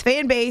Chiefs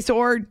fan base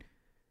or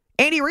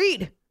Andy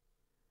Reid.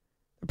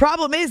 The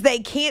problem is they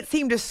can't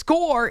seem to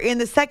score in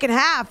the second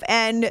half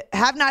and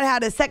have not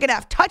had a second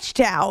half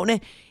touchdown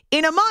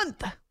in a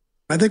month.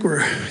 I think we're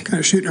kind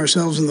of shooting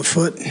ourselves in the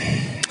foot.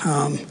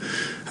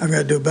 I've got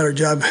to do a better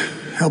job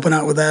helping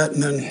out with that.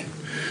 And then,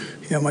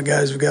 my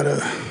guys have got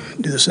to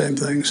do the same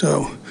thing.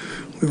 So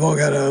we've all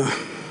got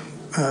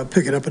to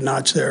pick it up a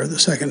notch there the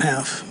second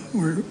half.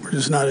 We're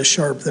just not as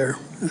sharp there.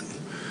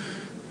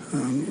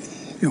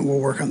 We'll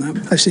work on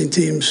that. I've seen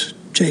teams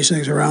change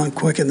things around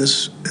quick in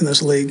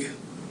this league.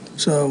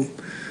 So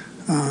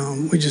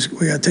we got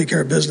to take care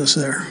of business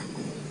there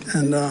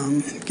and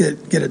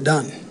get it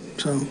done.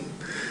 So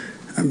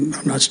I'm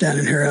not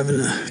standing here having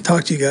to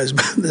talk to you guys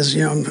about this.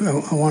 I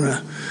want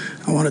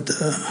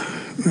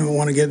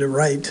to get it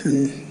right,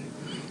 and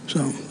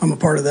so I'm a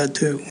part of that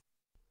too.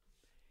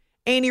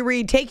 Andy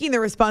Reid taking the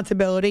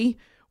responsibility,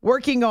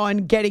 working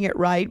on getting it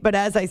right. But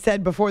as I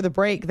said before the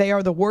break, they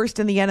are the worst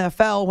in the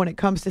NFL when it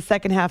comes to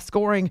second half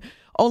scoring.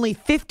 Only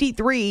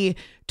 53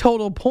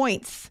 total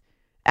points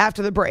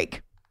after the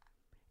break.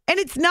 And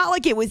it's not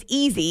like it was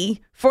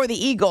easy for the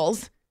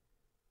Eagles.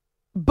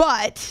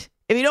 But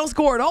if you don't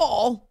score at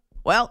all,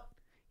 well,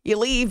 you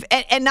leave,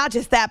 and not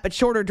just that, but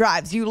shorter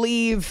drives. You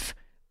leave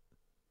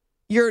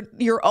your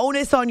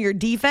onus on your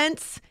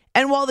defense.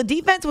 And while the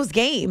defense was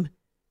game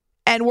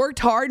and worked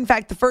hard, in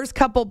fact, the first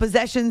couple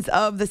possessions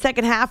of the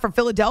second half for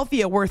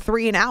Philadelphia were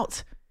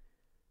 3-and-outs.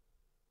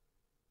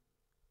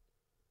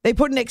 They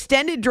put an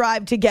extended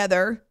drive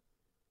together,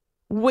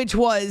 which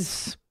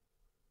was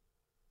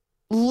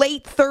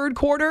late third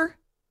quarter,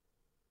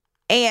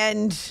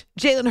 and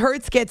Jalen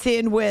Hurts gets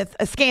in with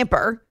a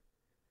scamper.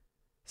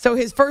 So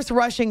his first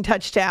rushing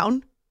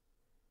touchdown.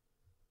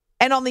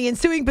 And on the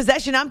ensuing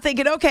possession, I'm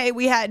thinking, okay,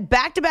 we had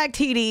back-to-back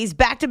TDs,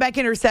 back-to-back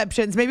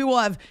interceptions. Maybe we'll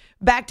have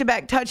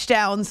back-to-back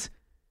touchdowns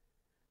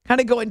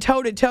kind of going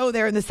toe-to-toe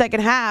there in the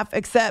second half,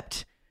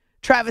 except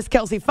Travis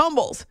Kelsey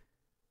fumbles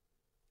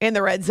in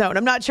the red zone.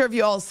 I'm not sure if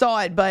you all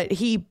saw it, but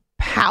he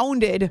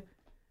pounded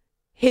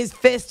his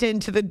fist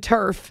into the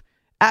turf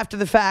after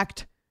the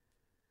fact.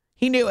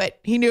 He knew it.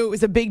 He knew it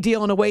was a big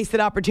deal and a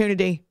wasted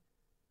opportunity.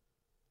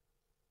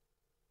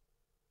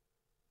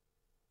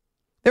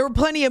 There were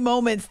plenty of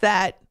moments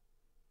that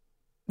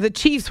the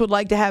Chiefs would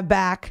like to have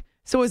back.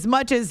 So as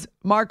much as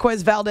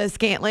Marques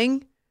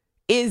Valdes-Scantling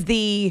is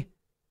the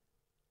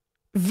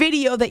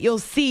video that you'll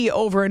see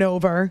over and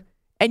over,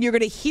 and you're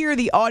going to hear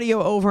the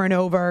audio over and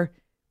over,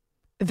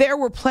 there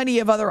were plenty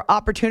of other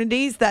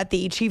opportunities that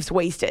the Chiefs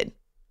wasted.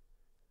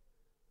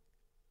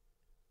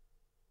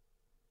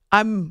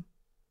 I'm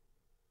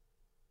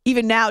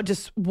even now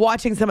just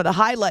watching some of the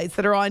highlights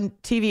that are on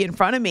TV in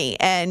front of me,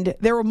 and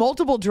there were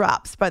multiple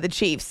drops by the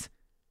Chiefs.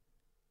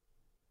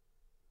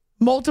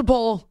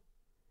 Multiple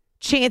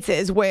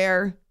chances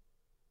where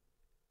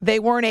they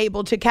weren't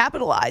able to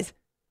capitalize.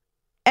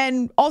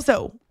 And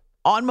also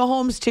on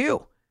Mahomes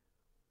too.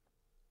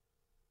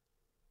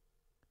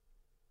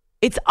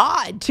 It's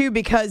odd too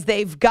because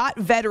they've got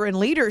veteran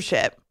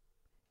leadership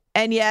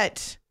and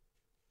yet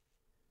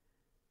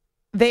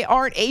they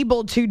aren't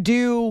able to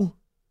do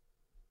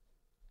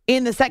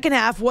in the second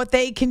half what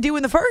they can do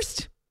in the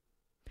first.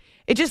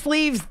 It just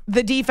leaves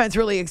the defense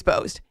really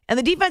exposed. And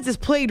the defense has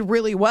played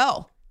really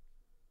well.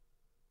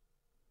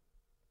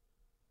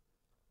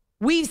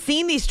 we've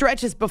seen these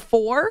stretches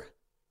before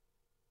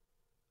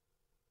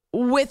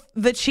with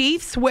the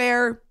Chiefs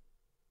where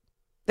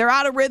they're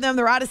out of rhythm,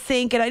 they're out of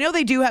sync, and I know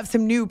they do have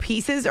some new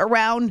pieces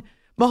around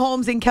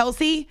Mahomes and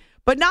Kelsey,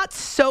 but not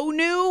so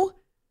new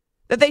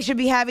that they should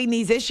be having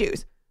these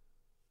issues.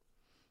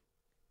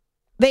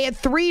 They had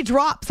 3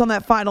 drops on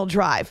that final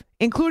drive,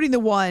 including the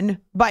one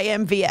by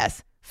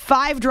MVS.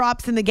 5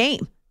 drops in the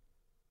game.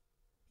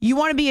 You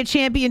want to be a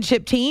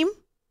championship team?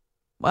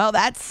 Well,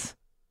 that's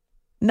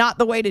not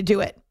the way to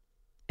do it.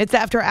 It's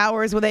After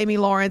Hours with Amy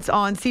Lawrence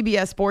on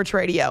CBS Sports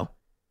Radio.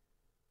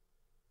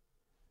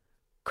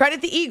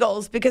 Credit the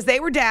Eagles because they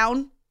were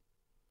down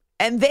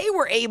and they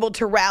were able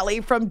to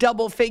rally from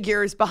double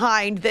figures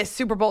behind this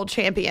Super Bowl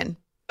champion.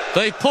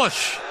 They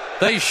push.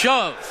 They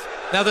shove.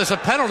 Now there's a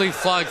penalty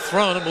flag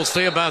thrown, and we'll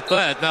see about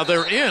that. Now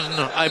they're in,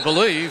 I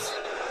believe.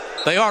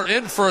 They are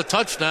in for a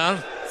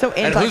touchdown. So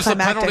and who's the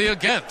penalty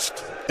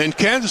against? And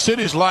Kansas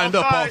City's lined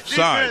up off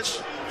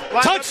sides.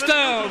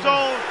 Touchdown!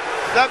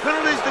 That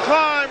penalty's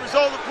declined.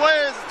 Result of the play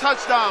is a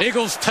touchdown.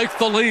 Eagles take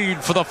the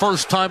lead for the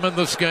first time in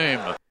this game.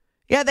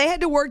 Yeah, they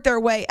had to work their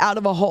way out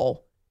of a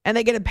hole. And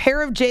they get a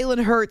pair of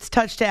Jalen Hurts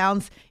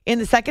touchdowns in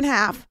the second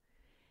half.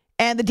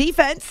 And the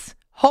defense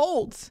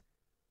holds.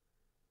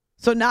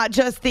 So not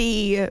just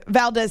the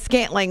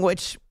Valdes-Scantling,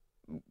 which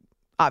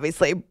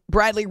obviously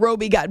Bradley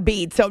Roby got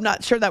beat. So I'm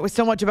not sure that was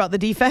so much about the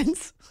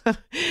defense.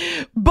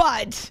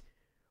 But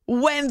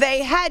when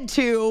they had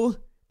to,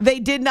 they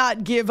did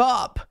not give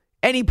up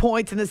any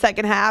points in the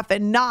second half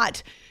and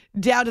not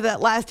down to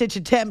that last-ditch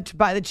attempt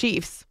by the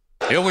Chiefs.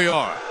 Here we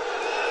are.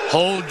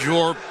 Hold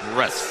your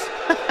breath.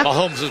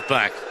 Mahomes is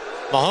back.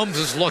 Mahomes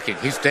is looking.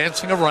 He's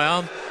dancing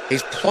around.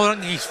 He's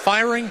pulling. He's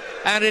firing.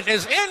 And it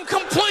is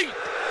incomplete.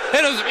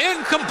 It is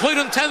incomplete,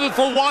 intended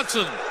for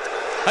Watson.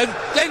 And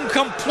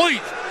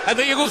incomplete. And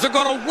the Eagles are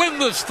going to win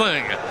this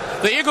thing.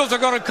 The Eagles are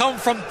going to come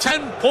from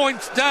 10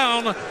 points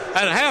down at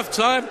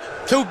halftime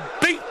to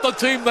beat the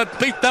team that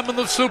beat them in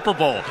the Super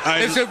Bowl.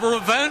 Is it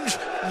revenge?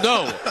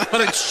 No.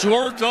 But it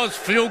sure does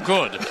feel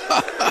good.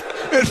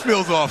 It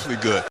feels awfully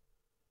good.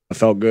 It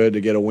felt good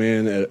to get a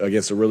win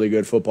against a really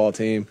good football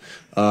team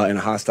in a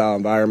hostile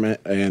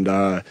environment. And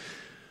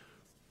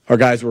our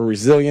guys were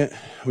resilient.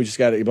 We just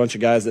got a bunch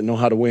of guys that know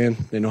how to win.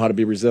 They know how to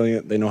be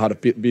resilient. They know how to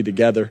be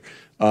together.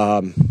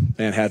 And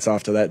hats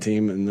off to that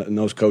team. And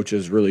those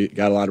coaches really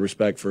got a lot of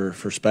respect for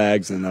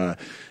Spags and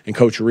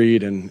Coach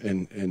Reed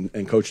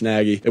and Coach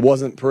Nagy. It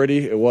wasn't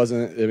pretty. It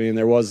wasn't. I mean,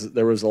 there was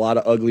a lot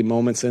of ugly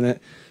moments in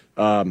it.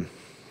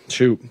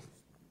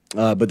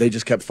 But they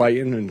just kept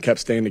fighting and kept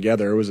staying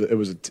together. It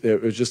was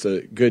just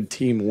a good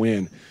team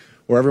win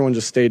where everyone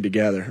just stayed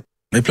together.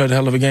 They played a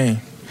hell of a game.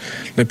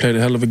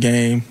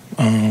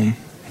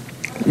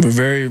 We're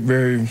very,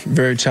 very,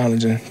 very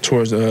challenging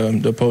towards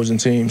the opposing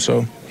team.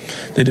 So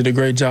they did a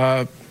great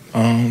job.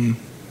 And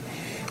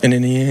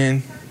in the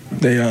end,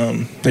 they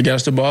got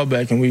us the ball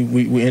back, and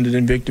we ended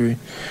in victory.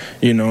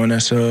 And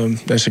that's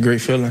a great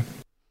feeling.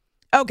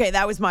 Okay,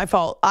 that was my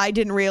fault. I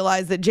didn't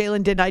realize that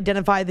Jalen didn't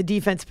identify the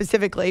defense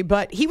specifically,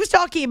 but he was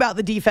talking about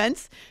the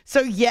defense. So,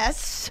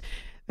 yes,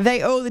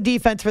 they owe the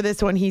defense for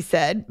this one, he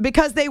said,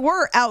 because they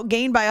were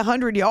outgained by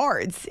 100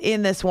 yards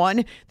in this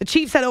one. The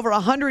Chiefs had over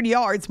 100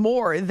 yards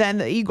more than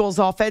the Eagles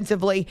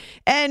offensively,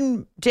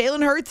 and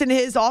Jalen Hurts and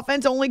his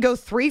offense only go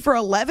 3 for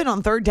 11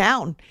 on third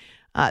down.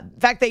 In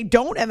fact, they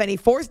don't have any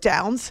fourth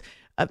downs.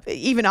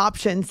 Even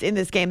options in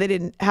this game. They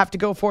didn't have to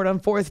go for it on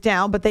fourth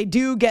down, but they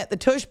do get the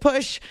tush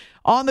push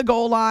on the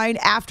goal line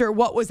after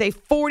what was a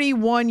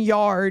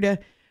 41-yard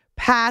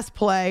pass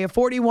play, a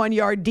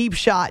 41-yard deep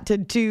shot to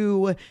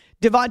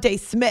Devontae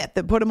Smith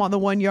that put him on the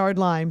 1-yard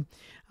line.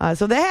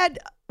 So they had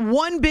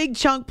one big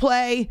chunk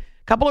play,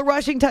 a couple of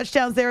rushing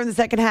touchdowns there in the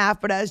second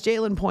half, but as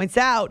Jalen points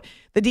out,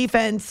 the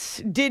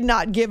defense did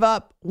not give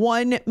up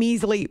one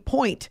measly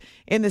point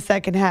in the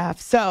second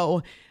half.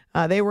 So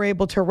they were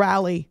able to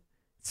rally.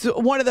 So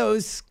one of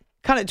those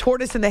kind of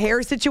tortoise and the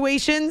hare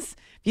situations,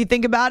 if you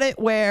think about it,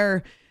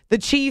 where the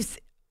Chiefs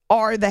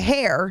are the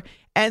hare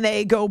and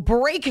they go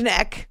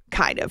breakneck,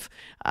 kind of.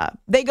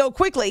 They go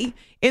quickly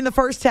in the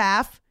first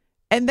half,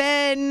 and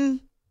then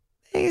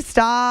they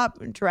stop,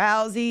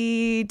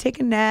 drowsy, take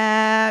a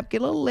nap,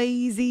 get a little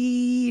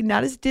lazy,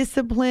 not as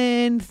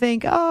disciplined,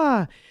 think,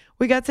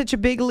 we got such a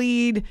big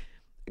lead.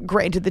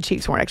 Granted, the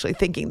Chiefs weren't actually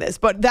thinking this,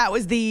 but that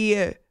was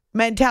the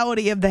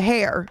mentality of the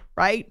hare,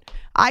 right?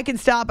 I can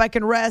stop, I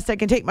can rest, I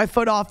can take my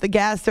foot off the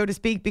gas, so to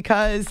speak,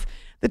 because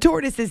the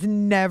tortoise is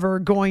never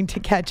going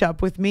to catch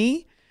up with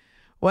me.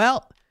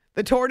 Well,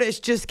 the tortoise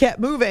just kept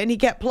moving. He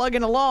kept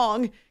plugging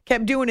along,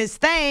 kept doing his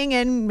thing,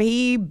 and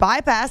he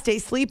bypassed a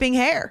sleeping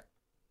hare.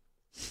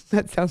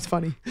 That sounds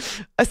funny.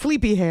 A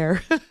sleepy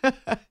hare.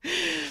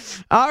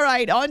 All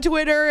right, on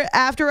Twitter,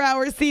 After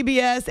Hours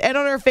CBS, and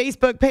on our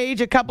Facebook page,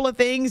 a couple of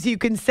things. You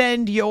can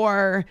send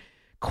your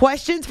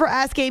questions for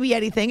Ask Amy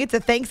Anything. It's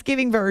a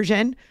Thanksgiving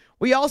version.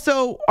 We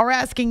also are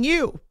asking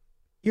you,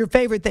 your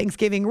favorite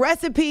Thanksgiving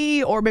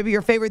recipe or maybe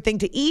your favorite thing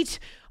to eat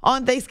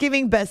on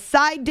Thanksgiving, best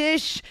side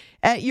dish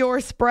at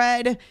your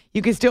spread.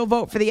 You can still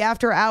vote for the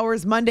After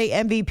Hours Monday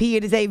MVP.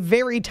 It is a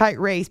very tight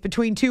race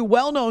between two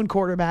well-known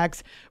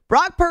quarterbacks,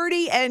 Brock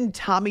Purdy and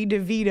Tommy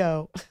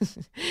DeVito.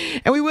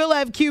 And we will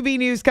have QB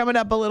news coming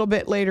up a little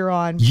bit later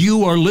on.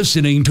 You are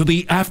listening to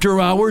the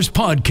After Hours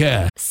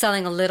Podcast.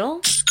 Selling a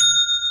little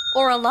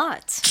or a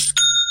lot?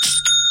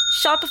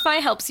 Shopify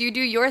helps you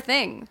do your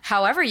thing,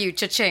 however you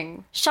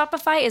cha-ching.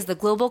 Shopify is the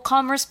global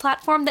commerce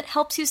platform that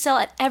helps you sell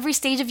at every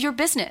stage of your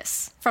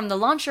business. From the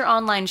launch your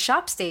online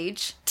shop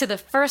stage, to the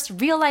first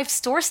real-life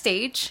store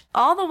stage,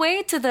 all the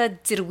way to the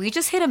did we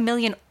just hit 1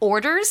 million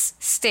orders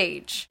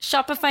stage.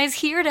 Shopify is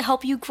here to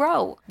help you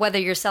grow. Whether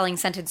you're selling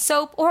scented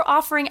soap or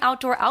offering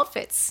outdoor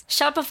outfits,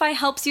 Shopify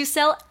helps you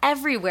sell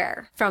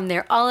everywhere. From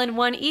their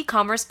all-in-one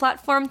e-commerce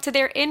platform to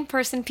their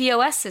in-person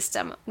POS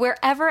system,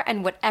 wherever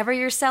and whatever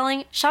you're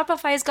selling,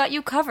 Shopify's got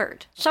you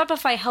covered.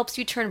 Shopify helps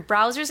you turn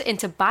browsers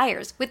into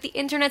buyers with the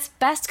internet's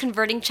best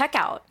converting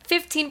checkout.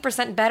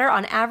 15% better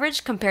on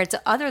average compared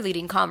to other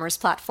leading commerce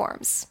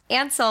platforms.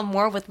 And sell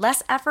more with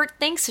less effort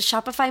thanks to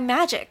Shopify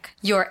Magic,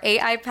 your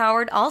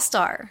AI-powered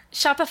all-star.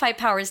 Shopify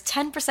powers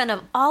 10%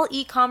 of all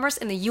e-commerce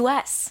in the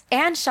U.S.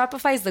 And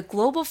Shopify is the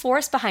global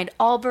force behind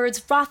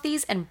Allbirds,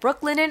 Rothy's, and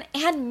Brooklinen,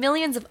 and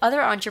millions of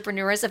other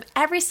entrepreneurs of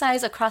every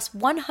size across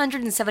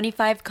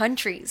 175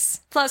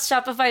 countries. Plus,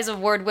 Shopify's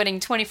award-winning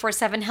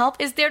 24/7 help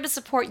is there to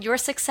support your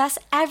success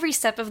every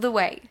step of the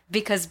way.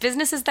 Because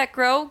businesses that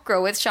grow,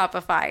 grow with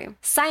Shopify.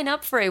 Sign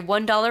up for a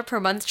 $1 per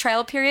month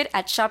trial period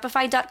at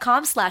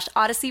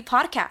shopify.com/Odyssey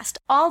Podcast,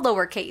 all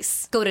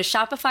lowercase. Go to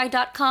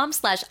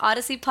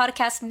shopify.com/Odyssey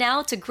Podcast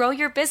now to grow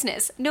your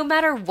business, no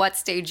matter what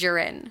stage you're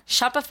in.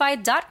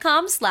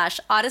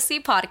 Shopify.com/Odyssey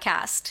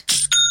Podcast.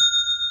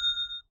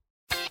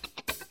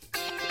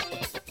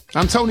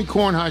 I'm Tony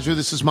Kornheiser.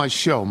 This is my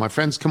show. My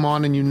friends come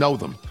on and you know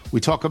them. We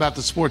talk about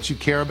the sports you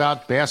care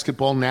about,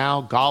 basketball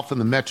now, golf, and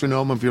the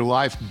metronome of your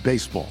life,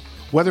 baseball.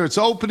 Whether it's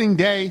opening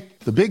day,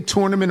 the big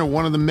tournament, or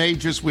one of the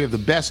majors, we have the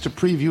best to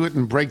preview it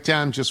and break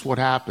down just what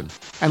happened.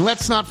 And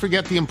let's not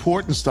forget the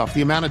important stuff,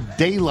 the amount of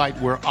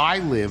daylight where I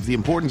live, the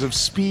importance of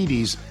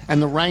speedies, and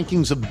the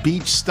rankings of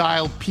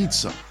beach-style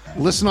pizza.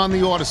 Listen on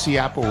the Odyssey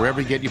app or wherever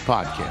you get your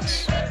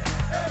podcasts.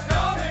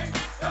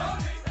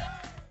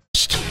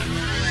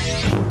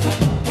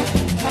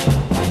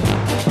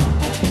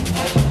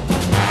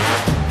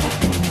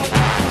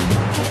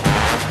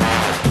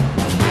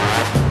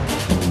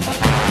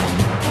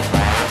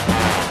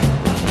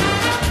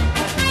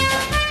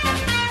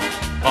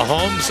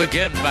 Mahomes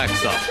again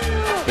backs up.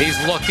 He's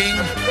looking.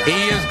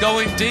 He is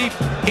going deep.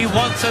 He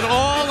wants it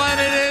all, and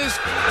it is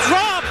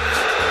dropped.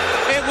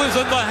 It was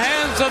in the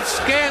hands of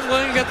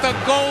Scantling at the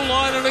goal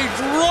line, and he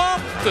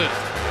dropped it.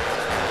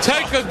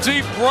 Take a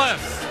deep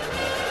breath.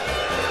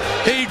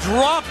 He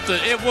dropped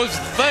it. It was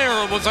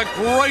there. It was a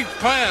great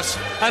pass,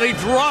 and he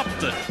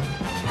dropped it.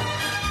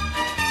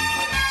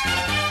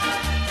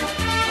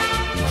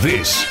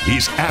 This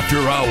is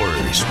After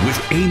Hours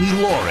with Amy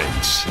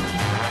Lawrence.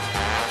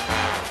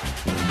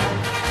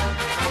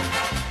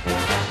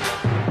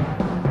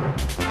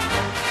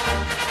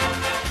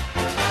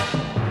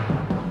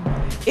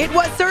 It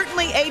was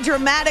certainly a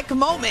dramatic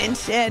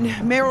moment,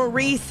 and Merrill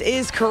Reese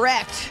is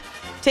correct.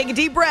 Take a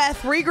deep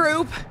breath,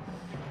 regroup.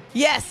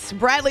 Yes,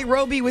 Bradley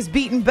Roby was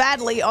beaten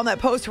badly on that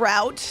post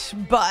route,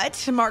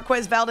 but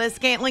Marques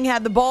Valdes-Scantling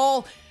had the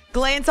ball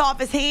glance off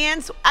his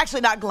hands. Actually,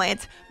 not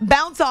glance.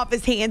 Bounce off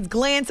his hands,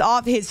 glance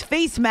off his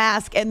face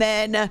mask, and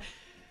then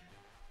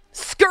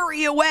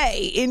scurry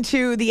away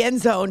into the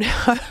end zone.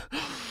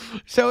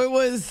 So it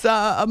was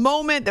a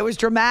moment that was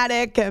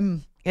dramatic,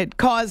 and it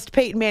caused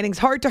Peyton Manning's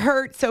heart to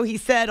hurt, so he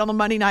said on the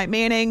Monday Night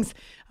Mannings.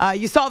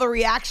 You saw the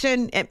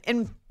reaction,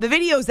 and the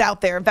video's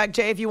out there. In fact,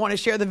 Jay, if you want to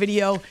share the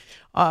video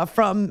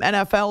from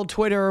NFL,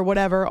 Twitter, or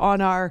whatever on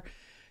our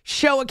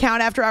show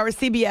account after our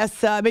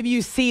CBS, maybe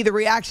you see the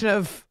reaction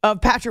of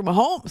Patrick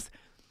Mahomes.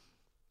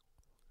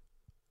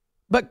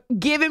 But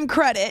give him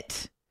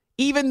credit,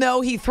 even though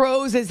he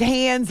throws his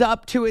hands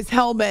up to his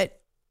helmet.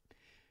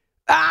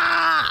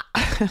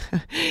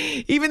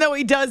 Even though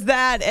he does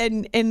that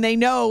and they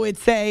know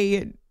it's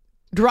a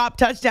drop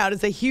touchdown,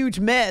 it's a huge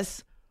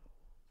miss.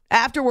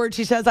 Afterwards,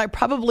 she says, I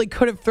probably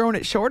could have thrown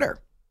it shorter.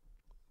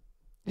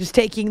 Just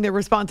taking the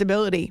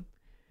responsibility.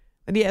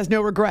 And he has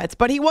no regrets.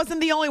 But he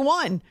wasn't the only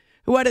one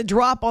who had a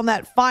drop on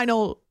that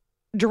final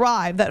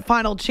drive, that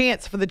final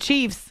chance for the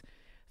Chiefs.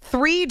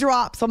 3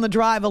 drops on the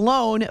drive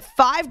alone,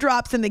 5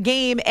 drops in the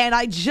game. And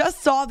I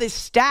just saw this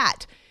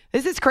stat.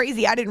 This is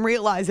crazy. I didn't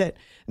realize it.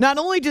 Not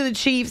only do the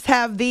Chiefs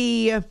have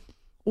the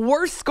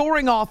worst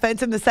scoring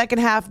offense in the second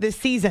half this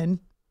season,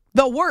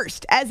 the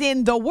worst, as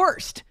in the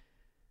worst.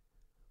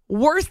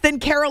 Worse than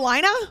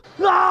Carolina?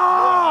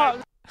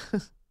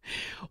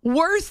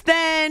 Worse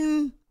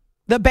than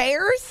the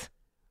Bears?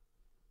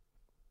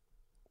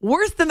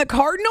 Worse than the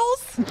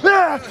Cardinals?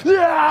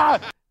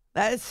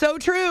 That is so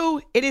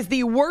true. It is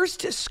the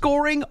worst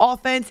scoring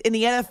offense in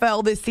the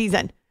NFL this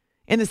season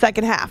in the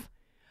second half.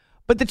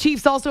 But the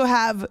Chiefs also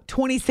have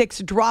 26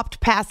 dropped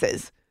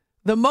passes,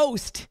 the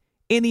most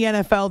in the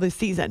NFL this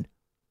season.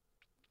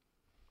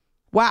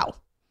 Wow.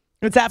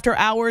 It's After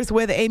Hours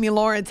with Amy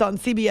Lawrence on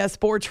CBS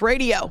Sports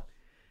Radio.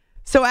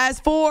 So as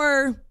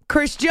for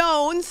Chris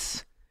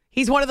Jones,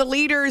 he's one of the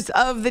leaders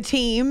of the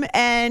team,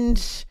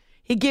 and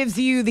he gives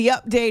you the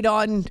update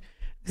on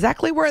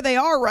exactly where they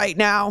are right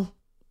now.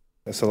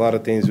 There's a lot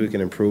of things we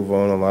can improve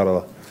on, a lot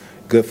of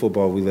good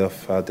football we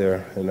left out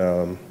there,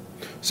 and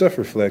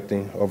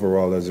self-reflecting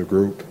overall as a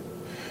group.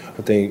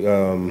 I think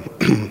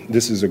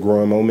this is a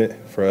growing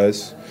moment for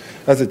us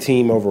as a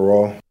team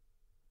overall.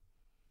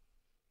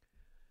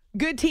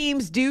 Good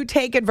teams do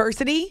take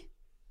adversity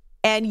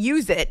and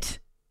use it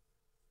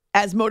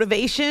as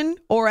motivation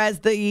or as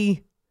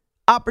the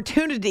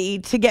opportunity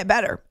to get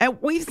better. And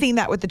we've seen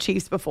that with the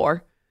Chiefs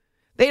before.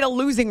 They had a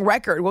losing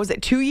record. What was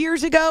it, 2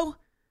 years ago?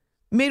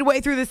 Midway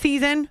through the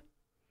season?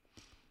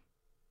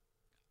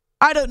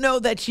 I don't know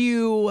that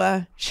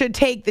you should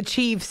take the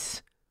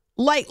Chiefs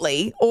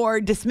lightly or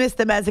dismiss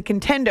them as a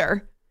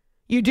contender.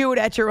 You do it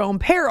at your own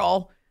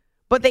peril,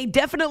 but they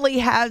definitely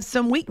have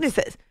some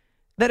weaknesses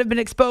that have been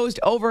exposed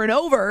over and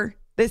over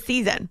this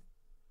season.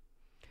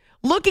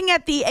 Looking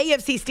at the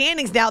AFC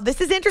standings now, this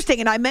is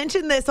interesting, and I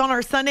mentioned this on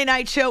our Sunday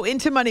night show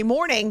into Monday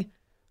morning.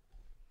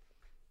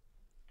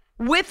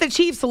 With the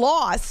Chiefs'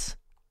 loss,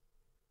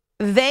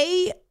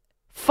 they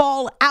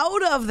fall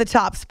out of the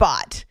top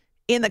spot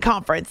in the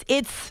conference.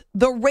 It's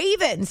the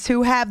Ravens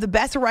who have the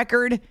best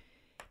record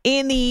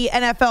in the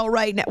NFL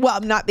right now.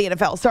 Well, not the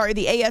NFL, sorry,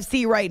 the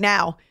AFC right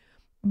now.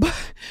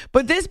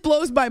 But this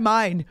blows my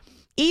mind.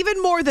 Even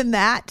more than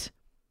that,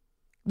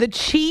 the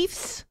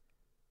Chiefs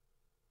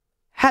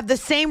have the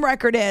same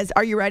record as,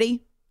 are you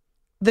ready?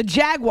 The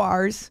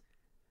Jaguars,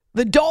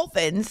 the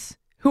Dolphins,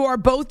 who are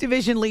both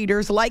division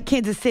leaders like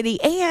Kansas City,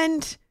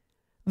 and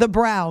the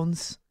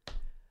Browns.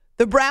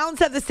 The Browns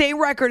have the same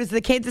record as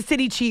the Kansas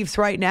City Chiefs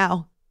right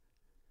now.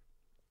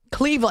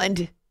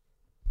 Cleveland,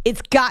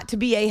 it's got to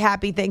be a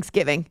happy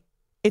Thanksgiving.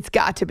 It's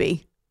got to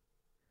be.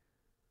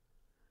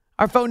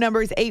 Our phone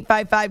number is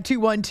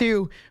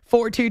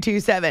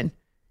 855-212-4227.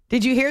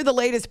 Did you hear the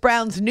latest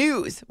Browns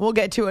news? We'll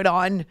get to it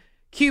on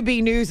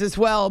QB News as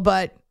well,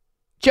 but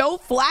Joe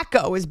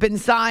Flacco has been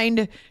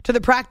signed to the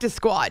practice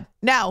squad.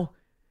 Now,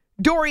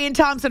 Dorian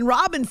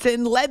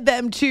Thompson-Robinson led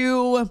them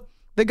to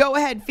the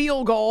go-ahead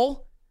field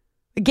goal,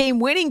 the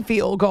game-winning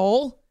field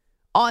goal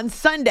on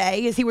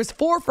Sunday, as he was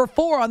 4 for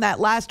 4 on that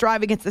last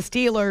drive against the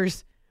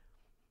Steelers.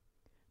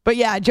 But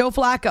yeah, Joe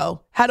Flacco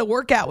had a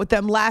workout with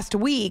them last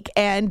week,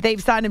 and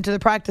they've signed him to the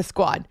practice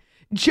squad.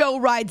 Joe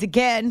rides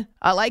again.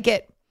 I like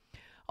it.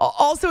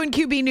 Also in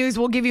QB News,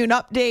 we'll give you an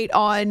update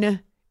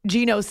on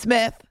Geno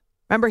Smith.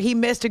 Remember, he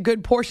missed a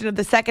good portion of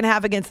the second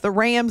half against the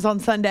Rams on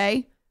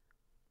Sunday.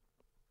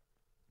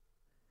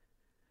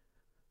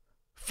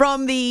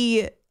 From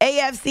the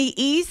AFC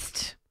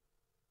East,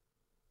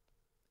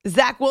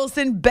 Zach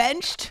Wilson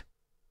benched,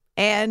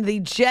 and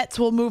the Jets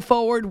will move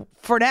forward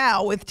for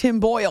now with Tim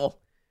Boyle.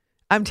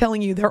 I'm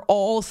telling you, they're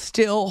all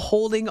still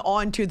holding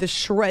on to the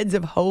shreds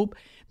of hope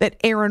that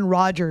Aaron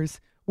Rodgers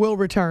will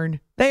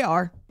return. They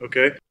are.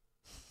 Okay.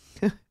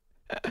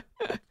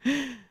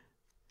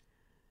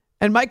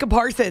 And Micah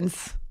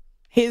Parsons,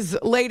 his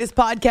latest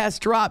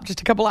podcast dropped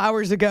just a couple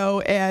hours ago,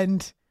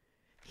 and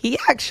he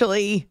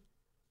actually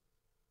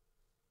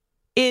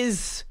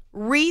is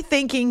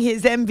rethinking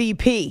his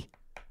MVP,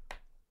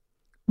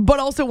 but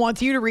also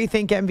wants you to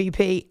rethink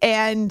MVP.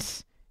 And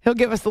he'll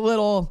give us a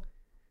little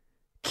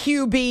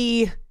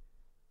QB,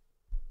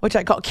 which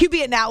I call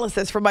QB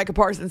analysis from Micah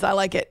Parsons. I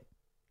like it.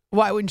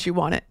 Why wouldn't you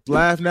want it?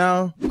 Laugh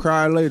now,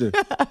 cry later.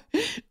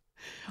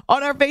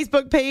 On our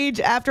Facebook page,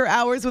 After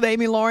Hours with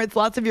Amy Lawrence,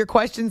 lots of your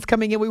questions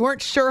coming in. We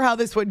weren't sure how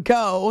this would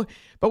go,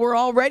 but we're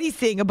already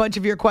seeing a bunch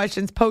of your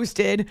questions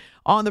posted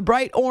on the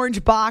bright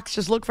orange box.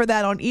 Just look for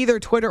that on either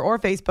Twitter or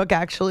Facebook,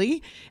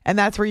 actually. And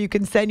that's where you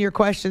can send your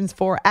questions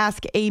for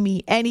Ask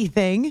Amy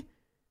Anything.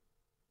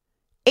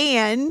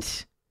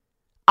 And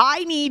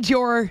I need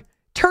your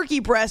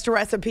turkey breast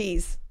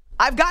recipes.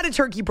 I've got a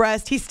turkey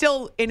breast. He's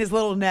still in his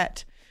little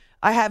net.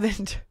 I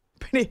haven't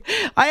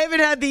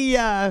had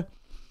the...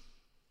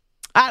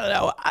 I don't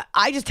know.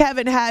 I just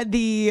haven't had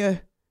the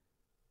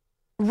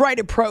right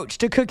approach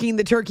to cooking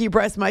the turkey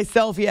breast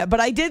myself yet, but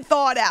I did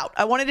thaw it out.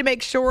 I wanted to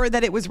make sure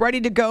that it was ready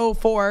to go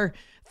for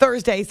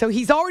Thursday, so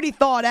he's already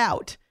thawed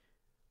out,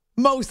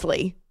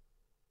 mostly.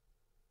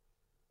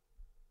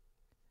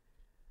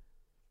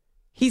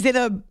 He's in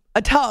a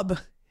tub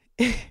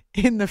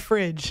in the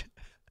fridge.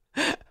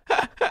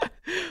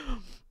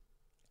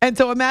 And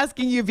so I'm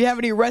asking you if you have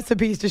any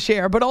recipes to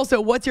share, but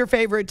also what's your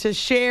favorite to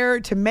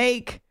share, to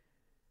make?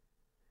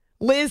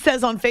 Liz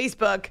says on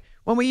Facebook,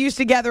 when we used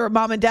to gather at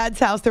Mom and Dad's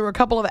house, there were a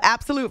couple of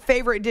absolute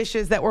favorite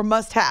dishes that were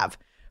must-have.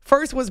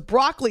 First was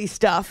broccoli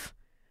stuff,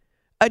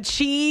 a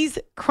cheese,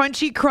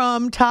 crunchy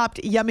crumb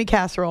topped yummy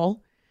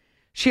casserole.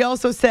 She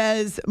also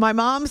says, my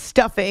mom's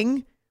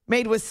stuffing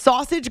made with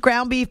sausage,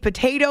 ground beef,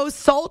 potatoes,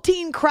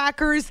 saltine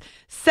crackers,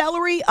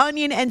 celery,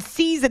 onion, and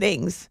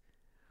seasonings.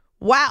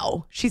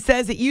 Wow. She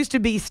says it used to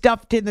be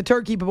stuffed in the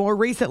turkey, but more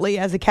recently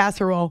as a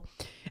casserole.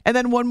 And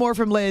then one more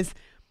from Liz.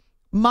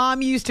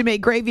 Mom used to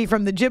make gravy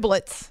from the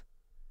giblets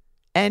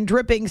and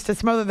drippings to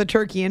smother the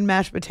turkey in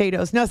mashed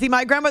potatoes. Now, see,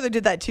 my grandmother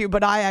did that too,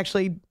 but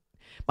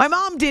my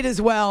mom did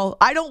as well.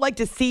 I don't like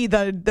to see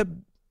the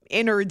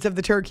innards of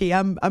the turkey.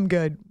 I'm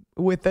good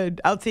with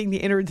seeing the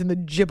innards and the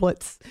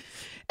giblets.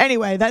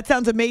 Anyway, that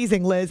sounds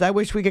amazing, Liz. I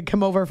wish we could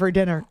come over for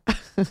dinner.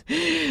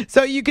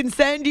 So you can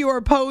send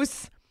your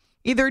posts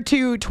either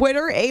to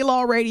Twitter,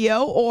 A-Law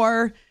Radio,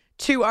 or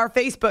to our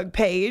Facebook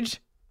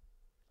page.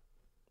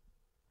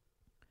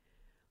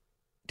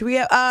 Do we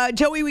have,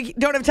 Joey, we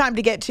don't have time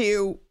to get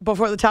to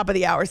before the top of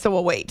the hour, so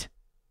we'll wait.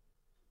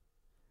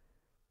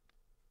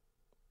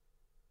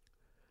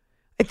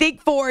 I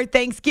think for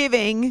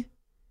Thanksgiving,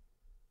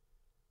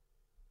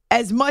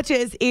 as much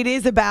as it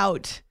is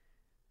about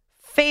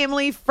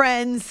family,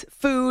 friends,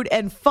 food,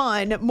 and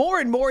fun, more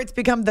and more it's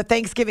become the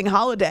Thanksgiving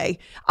holiday.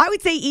 I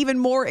would say even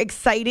more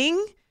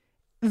exciting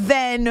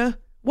than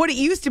what it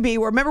used to be.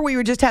 Remember, we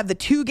would just have the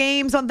 2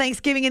 games on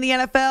Thanksgiving in the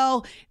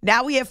NFL.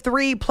 Now we have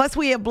 3, plus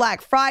we have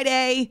Black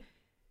Friday.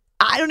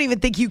 I don't even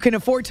think you can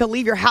afford to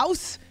leave your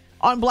house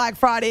on Black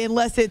Friday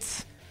unless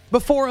it's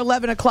before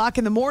 11 o'clock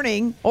in the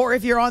morning, or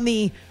if you're on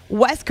the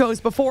West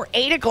Coast, before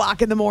 8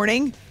 o'clock in the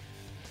morning,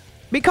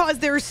 because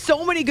there's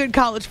so many good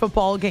college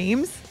football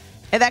games,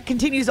 and that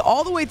continues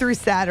all the way through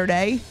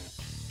Saturday.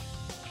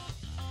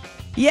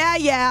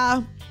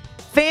 Yeah.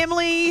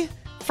 Family,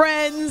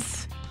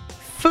 friends,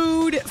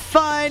 food,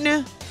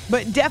 fun,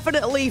 but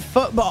definitely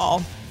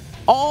football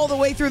all the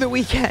way through the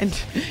weekend.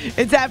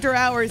 It's After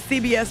Hours,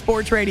 CBS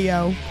Sports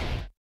Radio.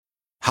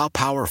 How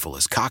powerful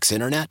is Cox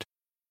Internet?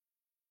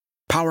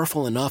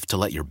 Powerful enough to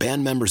let your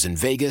band members in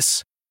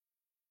Vegas,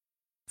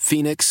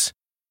 Phoenix,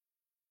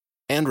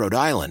 and Rhode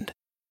Island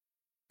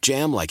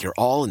jam like you're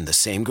all in the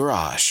same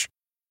garage.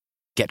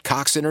 Get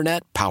Cox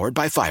Internet powered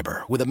by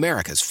fiber with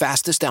America's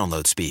fastest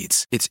download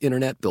speeds. It's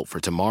internet built for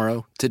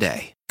tomorrow,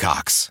 today.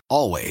 Cox,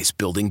 always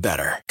building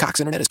better. Cox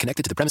Internet is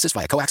connected to the premises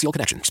via coaxial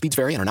connection. Speeds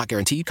vary and are not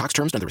guaranteed. Cox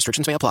terms and other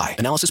restrictions may apply.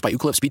 Analysis by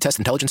Ookla Speed Test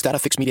Intelligence Data.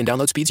 Fixed median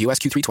download speeds. US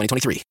Q3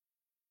 2023.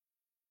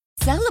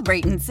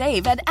 Celebrate and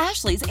save at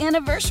Ashley's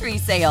Anniversary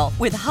Sale.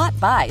 With Hot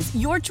Buys,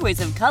 your choice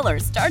of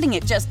colors starting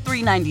at just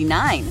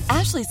 $3.99.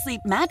 Ashley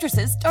Sleep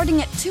mattresses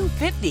starting at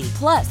 $2.50.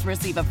 Plus,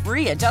 receive a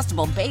free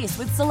adjustable base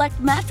with select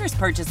mattress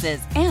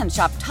purchases. And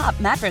shop top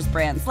mattress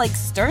brands like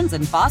Stearns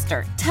 &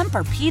 Foster,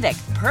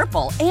 Tempur-Pedic,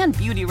 Purple, and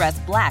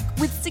Beautyrest Black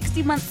with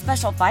 60-month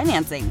special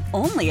financing.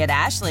 Only at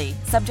Ashley.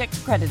 Subject to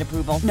credit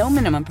approval. No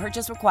minimum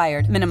purchase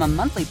required. Minimum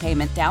monthly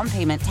payment, down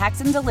payment, tax,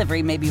 and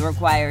delivery may be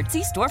required.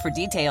 See store for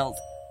details.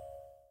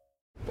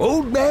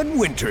 Old Man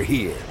Winter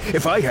here.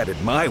 If I had it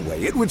my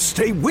way, it would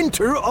stay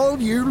winter all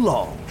year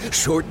long.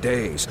 Short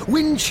days,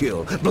 wind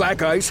chill,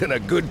 black ice, and a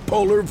good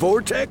polar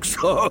vortex.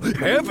 Oh,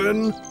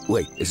 heaven!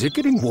 Wait, is it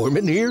getting warm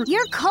in here?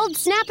 Your cold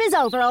snap is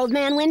over, Old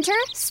Man Winter.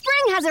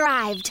 Spring has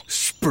arrived.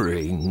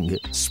 Spring.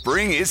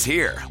 Spring is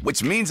here,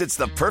 which means it's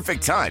the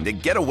perfect time to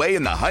get away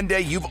in the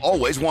Hyundai you've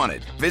always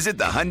wanted. Visit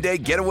the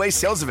Hyundai Getaway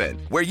Sales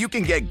Event, where you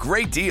can get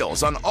great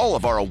deals on all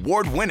of our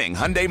award-winning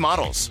Hyundai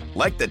models,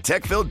 like the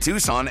tech-filled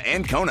Tucson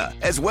and Kona,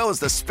 as well as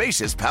the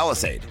spacious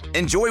Palisade.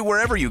 Enjoy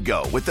wherever you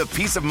go with the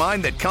peace of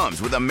mind that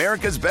comes with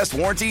America's best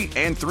warranty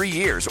and 3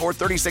 years or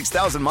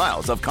 36,000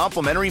 miles of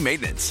complimentary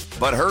maintenance.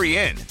 But hurry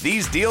in,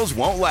 these deals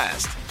won't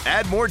last.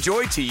 Add more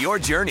joy to your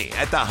journey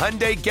at the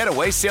Hyundai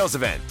Getaway Sales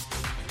Event.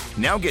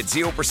 Now get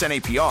 0%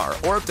 APR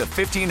or up to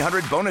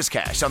 $1,500 bonus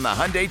cash on the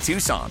Hyundai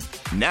Tucson.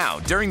 Now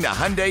during the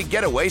Hyundai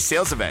Getaway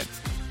Sales Event.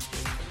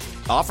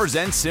 Offers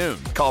end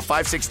soon. Call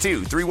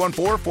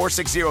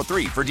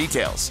 562-314-4603 for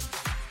details.